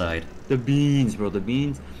on the side? The beans, bro. The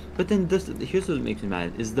beans. But then here's what makes me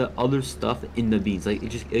mad is the other stuff in the beans. Like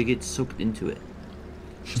it gets soaked into it.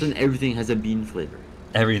 So then everything has a bean flavor.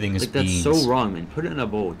 Everything is beans. That's so wrong, man. Put it in a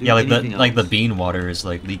bowl. Do yeah, like the bean water is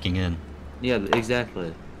like leaking in. Yeah,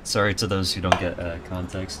 exactly. Sorry to those who don't get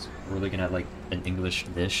context. We're looking at like an English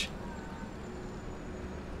dish,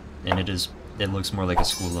 and it looks more like a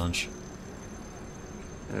school lunch.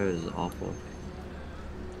 That is awful.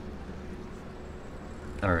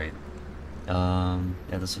 All right.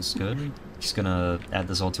 Yeah, this looks good. Just gonna add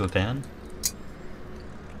this all to a pan.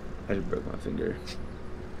 I just broke my finger.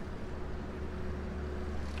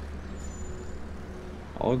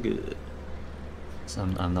 All good. So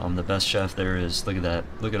I'm the best chef there is. Look at that.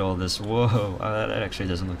 Look at all this. Whoa. That actually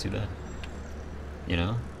doesn't look too bad. You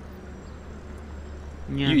know?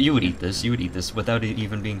 Yeah. You would eat this. You would eat this without it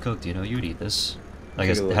even being cooked, you know? You would eat this. I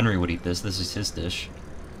guess Take a look. Henry would eat this. This is his dish.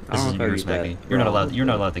 I This don't is know if I yours, eat that. Magby. You're not Bro, allowed. You're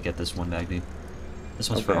not okay. allowed to get this one, Magby. This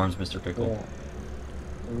one's for Okay. Arms, Mr. Pickle.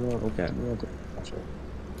 Yeah. Okay.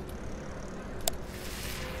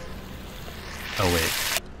 Oh wait,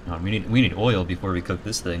 no, we need oil before we cook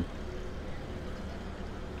this thing.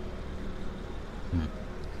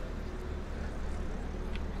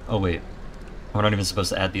 Oh wait, we're not even supposed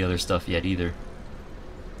to add the other stuff yet either.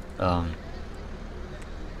 Hold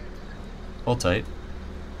tight.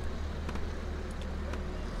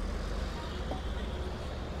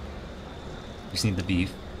 We just need the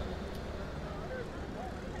beef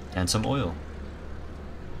and some oil.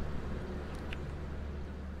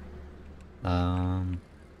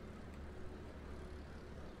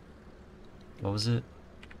 What was it?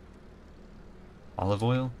 Olive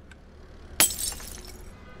oil?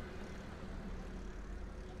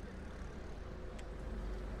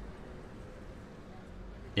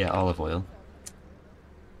 Yeah, olive oil.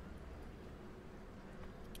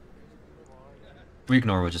 We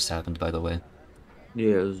ignore what just happened, by the way.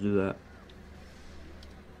 Yeah, let's do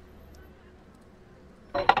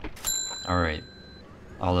that. Alright.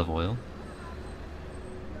 Olive oil.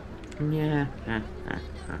 Yeah.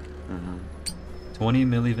 20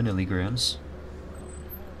 millivanilligrams.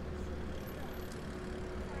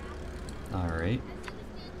 Alright.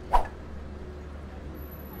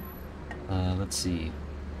 Let's see.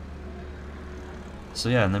 So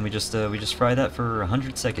yeah, and then we just fry that for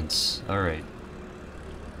 100 seconds. Alright.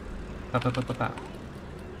 Pow, pow, pow, pow, pow.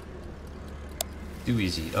 Too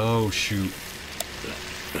easy. Oh shoot.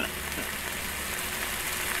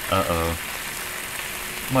 Uh-oh.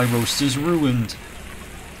 My roast is ruined.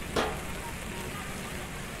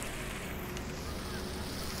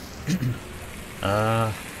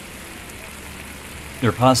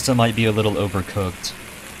 Your pasta might be a little overcooked.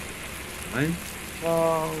 Mine?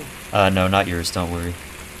 No. No, not yours, don't worry.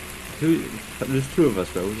 There's two of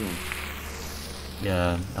us, bro. Which one?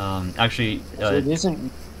 Yeah, actually, So it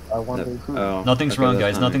isn't. I want to recruit. Oh, nothing's okay, wrong, that's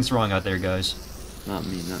guys. not me. Nothing's wrong out there, guys. Not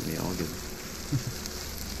me, not me. All good.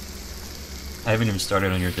 I haven't even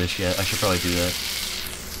started on your dish yet. I should probably do that.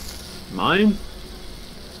 Mine?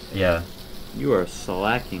 Yeah, You are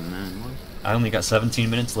slacking, man. What? I only got 17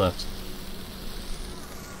 minutes left.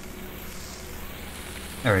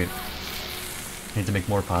 Alright. I need to make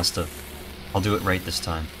more pasta. I'll do it right this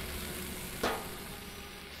time.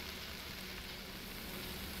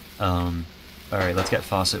 Alright, let's get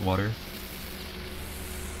faucet water.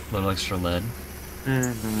 A little extra lead.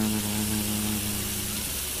 You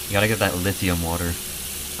gotta get that lithium water.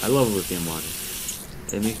 I love lithium water.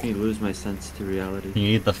 It makes me lose my sense to reality. You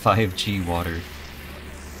need the 5G water.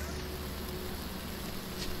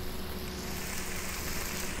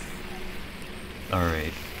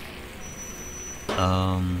 Alright.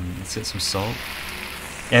 Let's get some salt.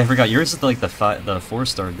 Yeah, I forgot, yours is like the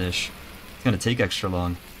 4-star dish. It's gonna take extra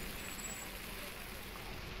long.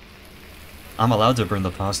 I'm allowed to burn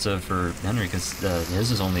the pasta for Henry because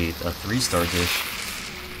his is only a 3-star dish.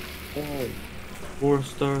 Oh.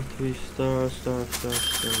 4-star, 3-star, star.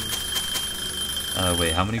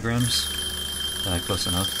 Wait, how many grams? Close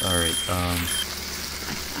enough. Alright,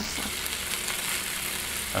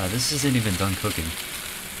 this isn't even done cooking.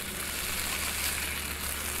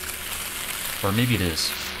 Or maybe it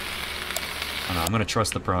is. I don't know, I'm gonna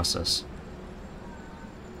trust the process.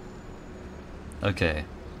 Okay.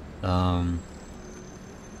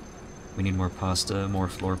 We need more pasta, more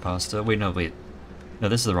flour pasta. Wait, no, wait. No,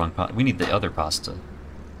 this is the wrong pasta. We need the other pasta.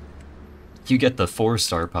 You get the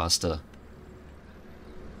 4-star pasta.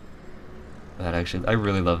 But actually, I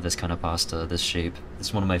really love this kind of pasta, this shape.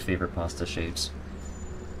 It's one of my favorite pasta shapes.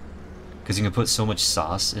 Because you can put so much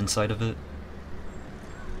sauce inside of it.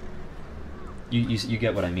 You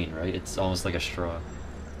get what I mean, right? It's almost like a straw.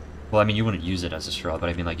 Well, I mean, you wouldn't use it as a straw, but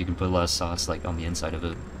I mean, like, you can put a lot of sauce, like, on the inside of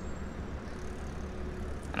it.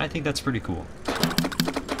 And I think that's pretty cool.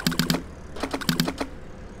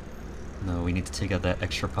 No, we need to take out that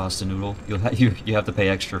extra pasta noodle. You have to pay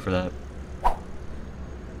extra for that.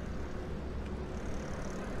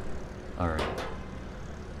 Alright.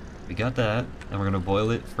 We got that, and we're gonna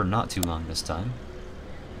boil it for not too long this time.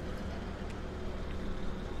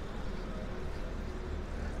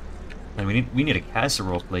 And we need a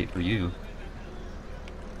casserole plate for you.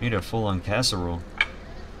 We need a full-on casserole.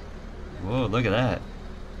 Whoa, look at that.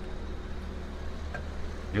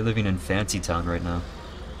 You're living in fancy town right now.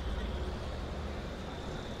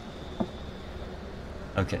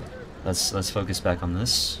 Okay, let's focus back on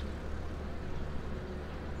this.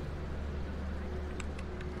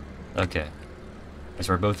 Okay. I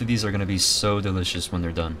swear both of these are gonna be so delicious when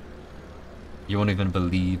they're done. You won't even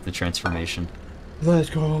believe the transformation. Let's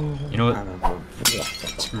go. You know what?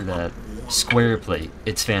 Screw that. Square plate.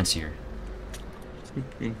 It's fancier.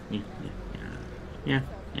 Yeah.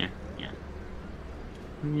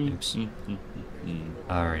 Oops.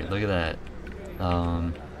 Alright, look at that.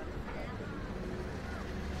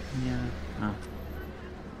 Yeah.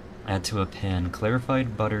 Add to a pan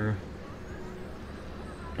clarified butter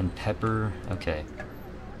and pepper. Okay.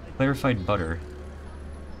 Clarified butter.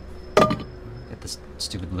 Get this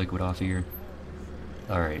stupid liquid off here.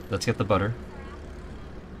 Alright, let's get the butter.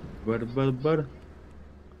 Butter.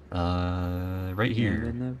 Right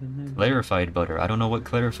here. Clarified butter. I don't know what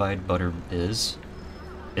clarified butter is.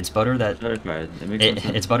 It's butter that... Clarified. That makes sense.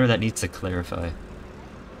 It's butter that needs to clarify.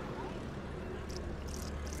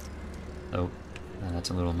 Oh, that's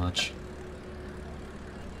a little much.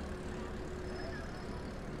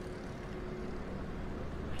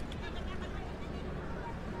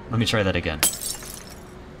 Let me try that again.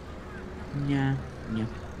 Yeah.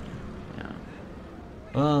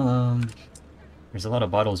 Well, there's a lot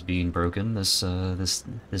of bottles being broken this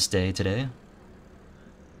day today.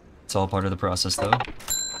 It's all part of the process, though.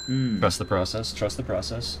 Trust the process. Trust the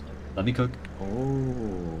process. Let me cook.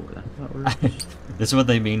 Oh, that's how it works. This is what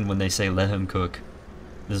they mean when they say let him cook.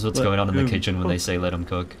 This is what's Let going on in the him kitchen when they cook. say let him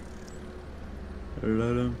cook.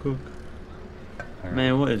 Let him cook. Alright.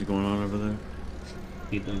 Man, what is going on over there?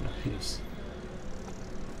 Feed them knives.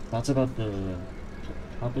 Thoughts about the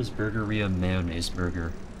Papa's Burgeria mayonnaise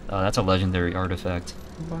burger. That's a legendary artifact.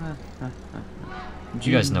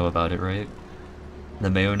 You guys know about it, right? The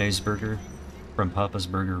mayonnaise burger from Papa's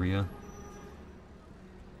Burgeria.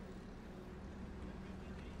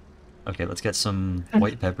 Okay, let's get some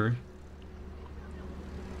white pepper.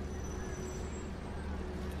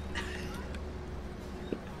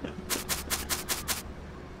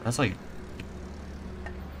 That's like...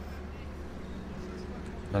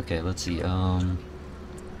 Okay, let's see,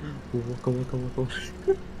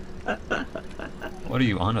 what are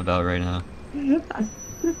you on about right now?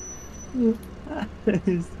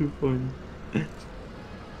 It's too funny.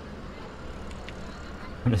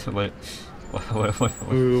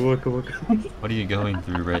 What are you going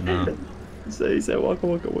through right now? So he said waka.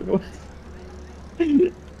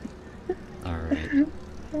 Alright.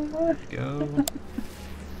 Go.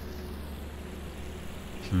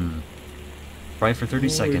 Fry for 30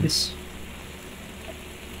 seconds.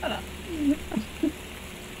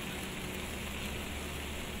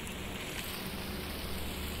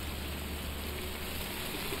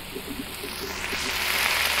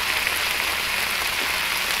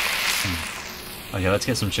 Okay, let's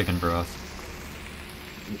get some chicken broth.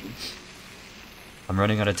 I'm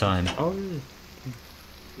running out of time. Oh,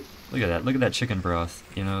 Look at that chicken broth.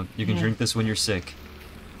 You know, you can drink this when you're sick.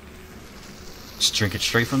 Just drink it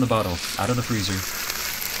straight from the bottle, out of the freezer.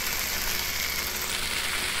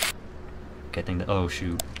 Okay, oh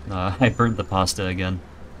shoot. I burnt the pasta again.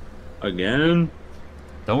 again?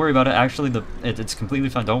 Don't worry about it, actually, it's completely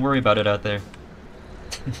fine. Don't worry about it out there.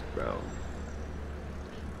 Bro.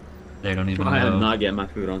 They don't even I know. am not getting my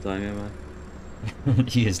food on time, am I?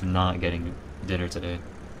 He is not getting dinner today.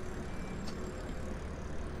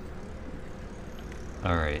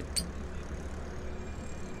 Alright.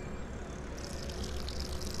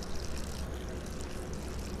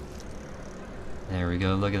 There we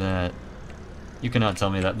go, look at that. You cannot tell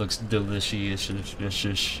me that looks delicious.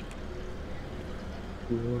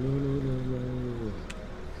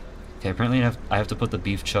 Okay, apparently I have to put the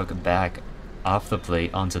beef chuck back off the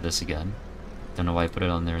plate onto this again. Don't know why I put it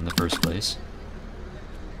on there in the first place.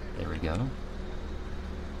 There we go.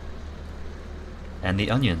 And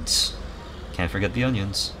the onions. Can't forget the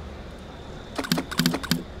onions.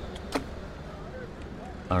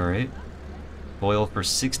 Alright. Boil for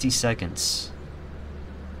 60 seconds.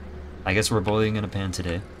 I guess we're boiling in a pan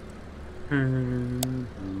today.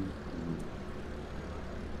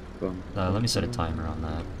 Let me set a timer on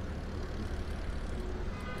that.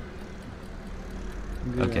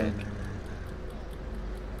 Okay.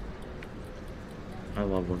 I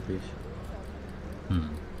love One Piece.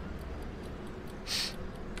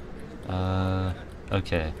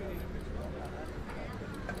 Okay.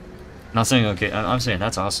 Not saying okay, I'm saying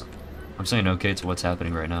that's awesome. I'm saying okay to what's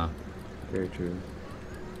happening right now. Very true.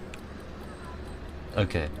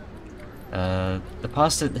 Okay. The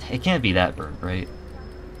pasta, it can't be that burnt, right?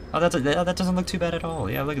 Oh, that doesn't look too bad at all.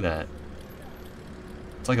 Yeah, look at that.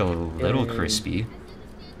 It's like a little crispy.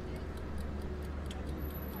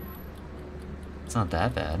 It's not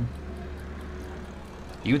that bad.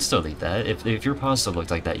 You would still eat that. If your pasta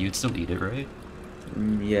looked like that, you'd still eat it, right?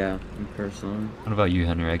 Yeah, personally. What about you,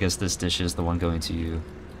 Henry? I guess this dish is the one going to you.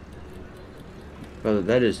 Brother,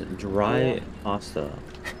 that is dry pasta.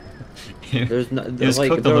 There's not It was like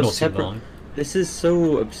cooked a there are little too separate. long. This is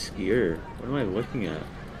so obscure. What am I looking at?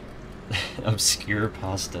 Obscure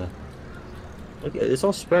pasta. Look, it's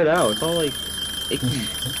all spread out. It's all like icky.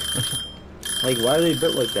 Like, why are they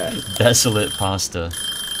built like that? Desolate pasta.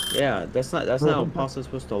 Yeah, that's not how pasta's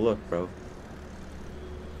supposed to look, bro.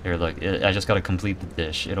 Here, look. I just gotta complete the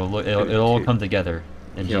dish. It'll Dude, all dude. come together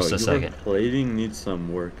in Yo, just a your second. plating needs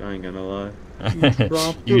some work. I ain't gonna lie.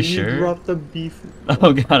 You sure? You dropped the beef.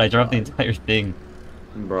 Oh god, I dropped the entire thing.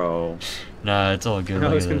 Bro. Nah, it's all good. Now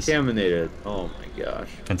Look it's at this. contaminated. Oh my gosh.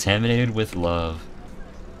 Contaminated with love.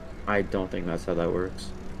 I don't think that's how that works.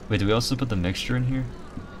 Wait, do we also put the mixture in here?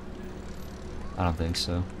 I don't think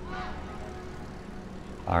so.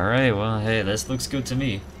 Alright, well, hey, this looks good to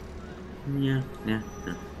me. Yeah, yeah,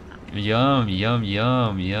 yeah. Yum, yum,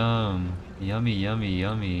 yum, yum. Yummy, yummy,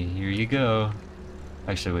 yummy. Here you go.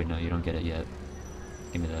 Actually, wait, no, you don't get it yet.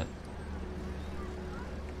 Give me that.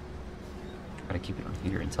 Gotta keep it on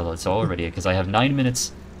here until it's all ready, because I have 9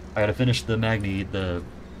 minutes. I gotta finish the the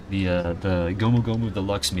Gomu Gomu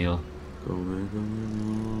Deluxe meal.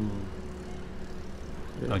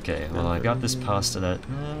 Okay, well, I got this pasta that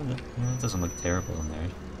doesn't look terrible in there.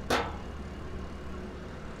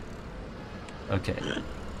 Okay.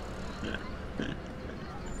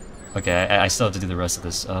 Okay, I still have to do the rest of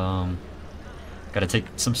this. Gotta take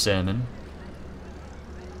some salmon.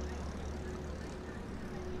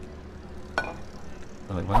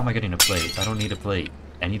 Oh, wait, why am I getting a plate? I don't need a plate.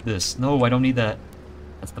 I need this. No, I don't need that.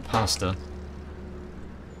 That's the pasta.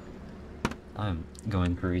 I'm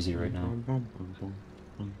going crazy right now.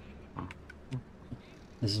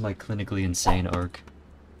 This is my clinically insane arc.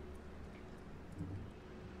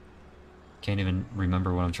 Can't even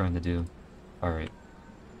remember what I'm trying to do. Alright.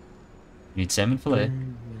 Need salmon fillet.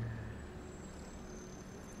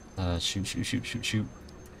 Shoot, shoot, shoot, shoot, shoot.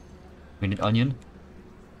 We need onion.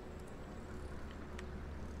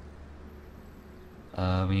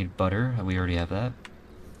 We need butter. We already have that.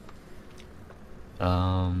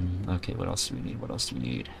 Okay, what else do we need? What else do we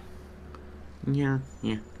need? Yeah,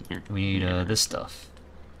 yeah, yeah. We need, this stuff.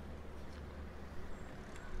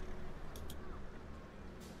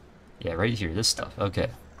 Yeah, right here, this stuff. Okay.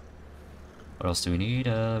 What else do we need?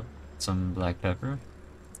 Some black pepper.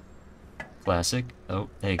 Classic. Oh,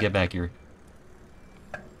 hey, get back here.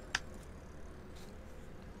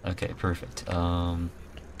 Okay, perfect.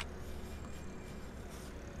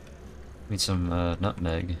 Need some,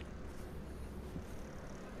 nutmeg.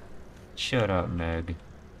 Shut up, Meg.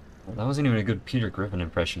 Well, that wasn't even a good Peter Griffin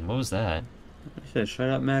impression. What was that? I said, shut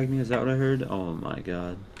up, Magni. Is that what I heard? Oh my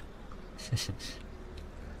god.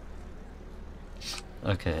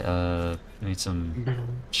 Okay, we need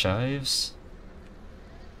some chives.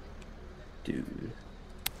 Dude.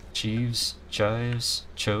 Chives, chives,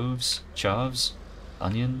 chives,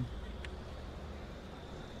 onion.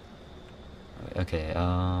 Okay,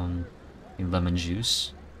 need lemon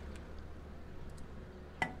juice.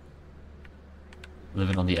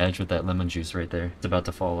 Living on the edge with that lemon juice right there. It's about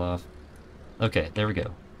to fall off. Okay, there we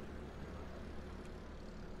go.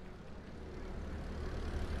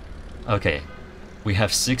 Okay, we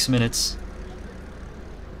have 6 minutes.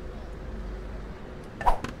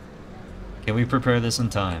 Can we prepare this in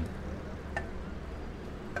time?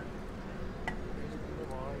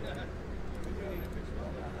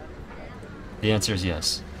 The answer is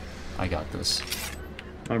yes. I got this.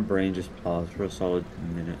 My brain just paused for a solid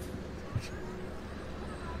minute.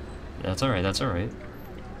 That's alright, that's alright.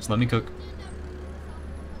 Just let me cook.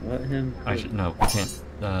 Let him. Actually, no, we can't,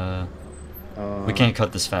 we can't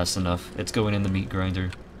cut this fast enough. It's going in the meat grinder.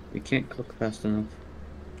 We can't cook fast enough.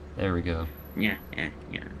 There we go. Yeah, yeah,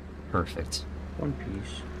 yeah. Perfect. One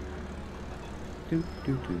piece.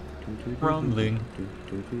 Rumbling.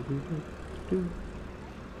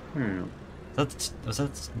 I don't know. Was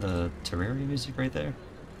that the Terraria music right there?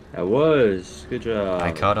 That was. Good job.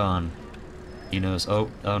 I caught on. He knows. Oh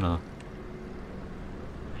no.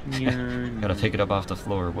 Yeah, Gotta pick it up off the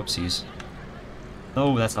floor. Whoopsies.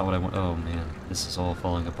 No, that's not what I want. Oh man, this is all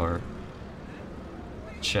falling apart.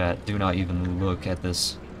 Chat, do not even look at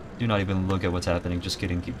this. Do not even look at what's happening. Just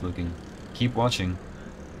kidding. Keep looking. Keep watching.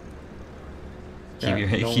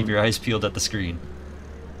 Keep your eyes peeled at the screen.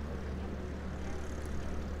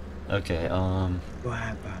 Okay,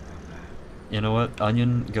 you know what?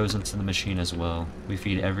 Onion goes into the machine as well. We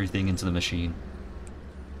feed everything into the machine.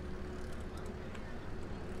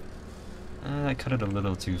 I cut it a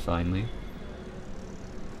little too finely.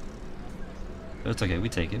 But it's okay, we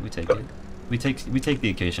take it, we take it. We take the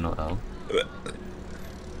occasional L.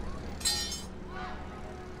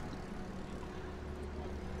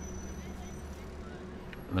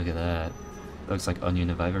 Look at that. Looks like onion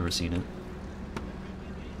if I've ever seen it.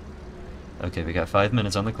 Okay, we got 5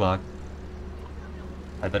 minutes on the clock.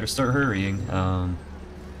 I better start hurrying.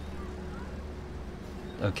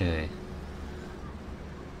 Okay.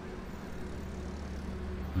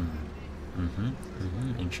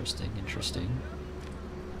 Interesting, interesting.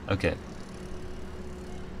 Okay.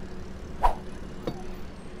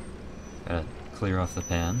 Gotta clear off the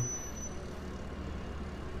pan.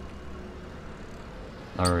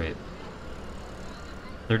 Alright.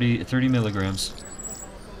 30 milligrams.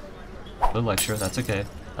 A little extra, that's okay.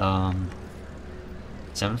 Salmon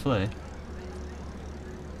fillet.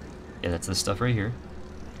 Yeah, that's this stuff right here.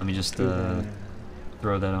 Let me just throw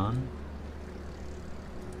that on.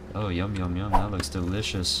 Oh, yum yum yum, that looks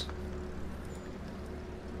delicious.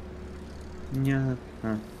 Yeah.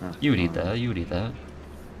 You would eat that, you would eat that.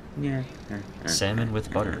 Yeah. Salmon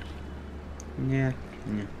with butter. Yeah.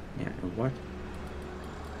 What?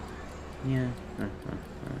 Yeah.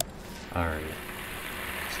 Alright.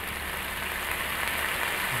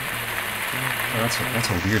 Oh, that's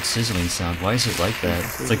a weird sizzling sound. Why is it like that?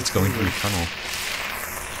 It's like it's going through a tunnel.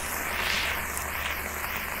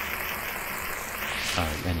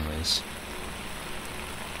 Alright, anyways.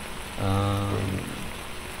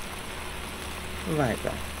 Right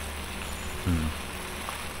back.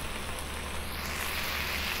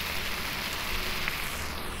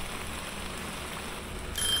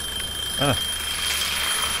 Ah.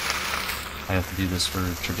 I have to do this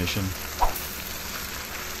for tradition.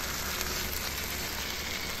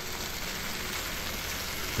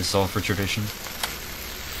 This is all for tradition.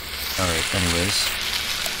 Alright, anyways.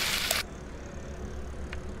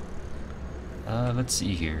 Let's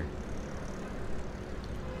see here.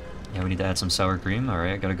 Yeah, we need to add some sour cream.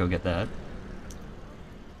 Alright, I gotta go get that.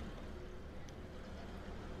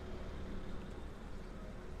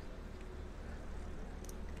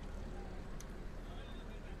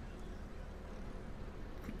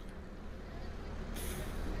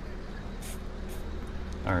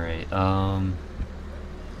 Alright, yeah,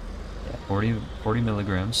 40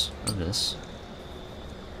 milligrams of this.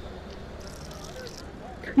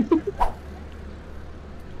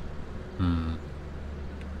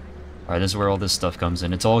 Alright, this is where all this stuff comes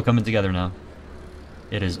in. It's all coming together now.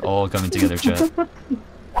 It is all coming together, chat.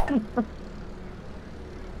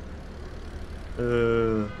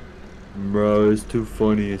 Bro, it's too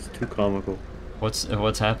funny. It's too comical.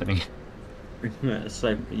 What's happening? You know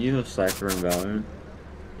Cypher and Valorant?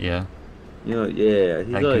 Yeah. You know, yeah.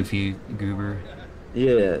 He's That like, goofy goober.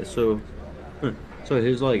 yeah. So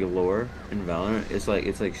his like lore in Valorant, it's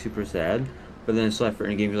like super sad. But then Cypher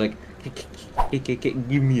in game, he's like,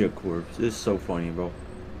 give me a corpse. It's so funny, bro.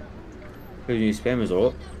 Because when you spam his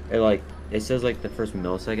ult, it says like the first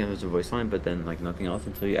millisecond of his voice line, but then like nothing else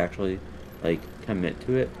until you actually like commit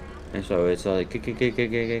to it. And so it's like,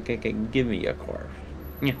 give me a corpse.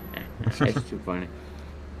 Yeah, it's too funny.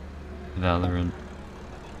 Valorant.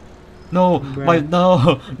 No,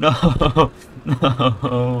 no,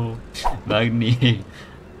 Magni.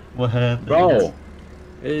 What happened? Bro,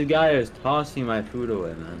 this guy is tossing my food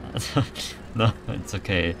away, man. No, it's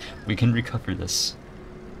okay. We can recover this.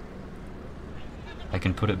 I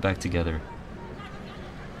can put it back together.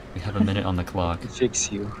 We have a minute on the clock.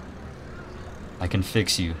 Fix you. I can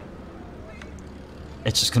fix you.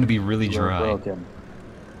 It's just gonna be really You're dry. broken.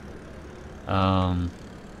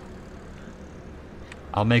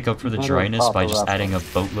 I'll make up for the Better dryness by pop a just adding a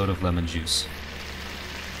reference. boatload of lemon juice.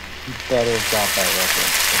 You better have got that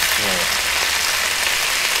reference. I swear.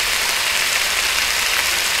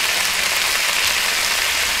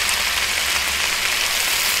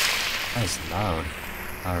 That is loud.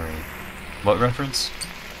 Alright. What reference?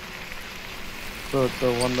 The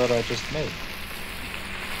one that I just made.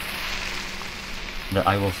 The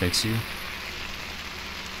I will fix you?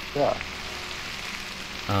 Yeah.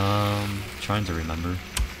 Trying to remember.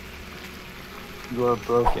 You are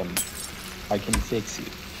broken. I can fix you.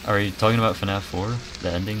 Are you talking about FNAF 4?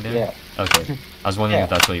 The ending there? Yeah. Okay. I was wondering Yeah. if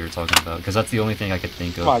that's what you were talking about, because that's the only thing I could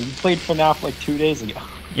think of. Come on, you played FNAF like 2 days ago.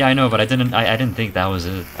 Yeah, I know, but I didn't think that was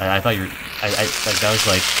it. I thought you were, like, that was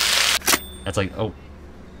like, that's like, oh.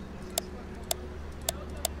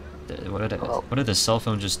 What did the cell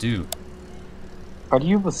phone just do? How do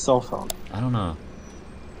you have a cell phone? I don't know.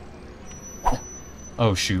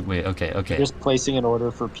 Oh shoot, wait, okay. You're just placing an order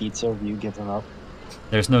for pizza. Have you given up?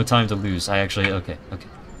 There's no time to lose. I actually, okay.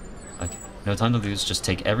 No time to lose. Just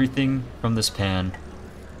take everything from this pan.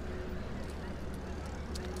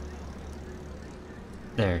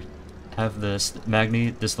 There. Have this. Magni,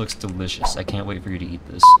 this looks delicious. I can't wait for you to eat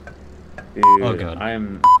this. Dude, Oh god.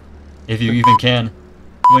 I'm. If you even can.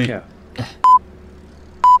 Wait. Yeah.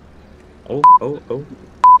 Oh, oh, oh.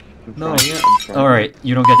 I'm No. trying it. I'm trying All it. right,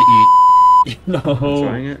 you don't get to eat. I'm No.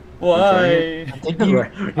 trying it. I'm trying it.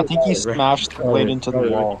 Why? I think you smashed the plate into the Riley,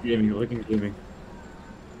 looking wall. gaming, looking gaming.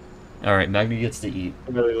 All right, Magni gets to eat.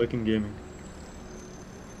 Riley, looking gaming.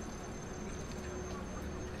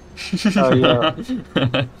 Oh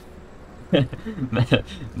yeah.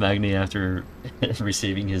 Magni, after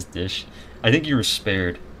receiving his dish, I think you were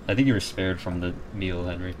spared. I think you were spared from the meal,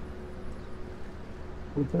 Henry.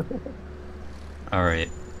 All right.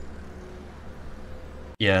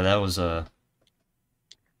 Yeah, that was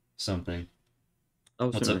something. Oh,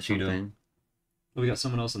 What's up, certainly Cheeto? something. Oh, we got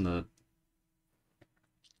someone else in the.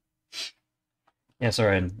 Yeah,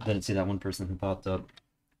 sorry, I didn't see that one person who popped up.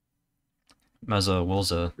 Maza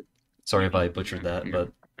Wolza. Sorry if I butchered that,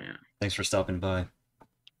 but Yeah. thanks for stopping by.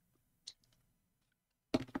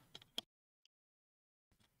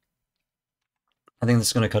 I think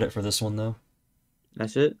that's gonna cut it for this one, though.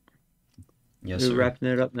 That's it. Yes, We're sir. wrapping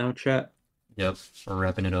it up now, chat. Yep, we're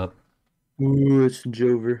wrapping it up. Ooh, it's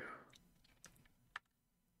Jover.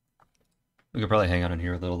 We could probably hang out in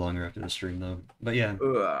here a little longer after the stream, though. But yeah,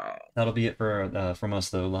 that'll be it for from us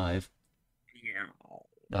though live. Yeah.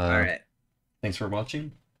 Uh, Alright. Thanks for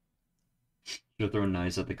watching. Should have thrown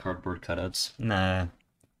knives at the cardboard cutouts. Nah,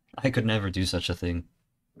 I could never do such a thing.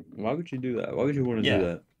 Why would you do that? Why would you want to Yeah. do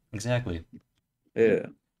that? Exactly. Yeah.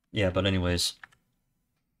 Yeah, but anyways,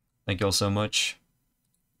 thank you all so much.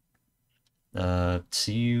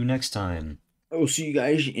 See you next time. I'll see you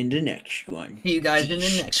guys in the next one. See you guys in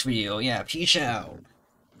the next video. Yeah, peace out.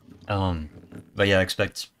 But yeah,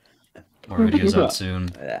 expect more videos out soon.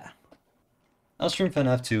 Yeah. I'll stream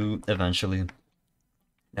FNF 2 eventually,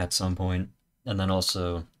 at some point, and then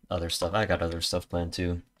also other stuff. I got other stuff planned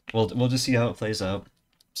too. We'll just see how it plays out.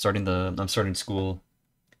 I'm starting school.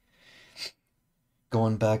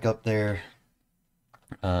 Going back up there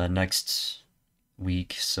next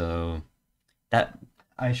week, so that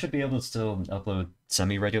I should be able to still upload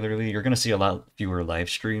semi-regularly. You're gonna see a lot fewer live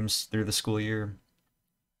streams through the school year,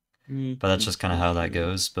 but that's just kind of how that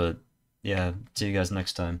goes. But yeah, see you guys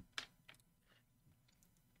next time.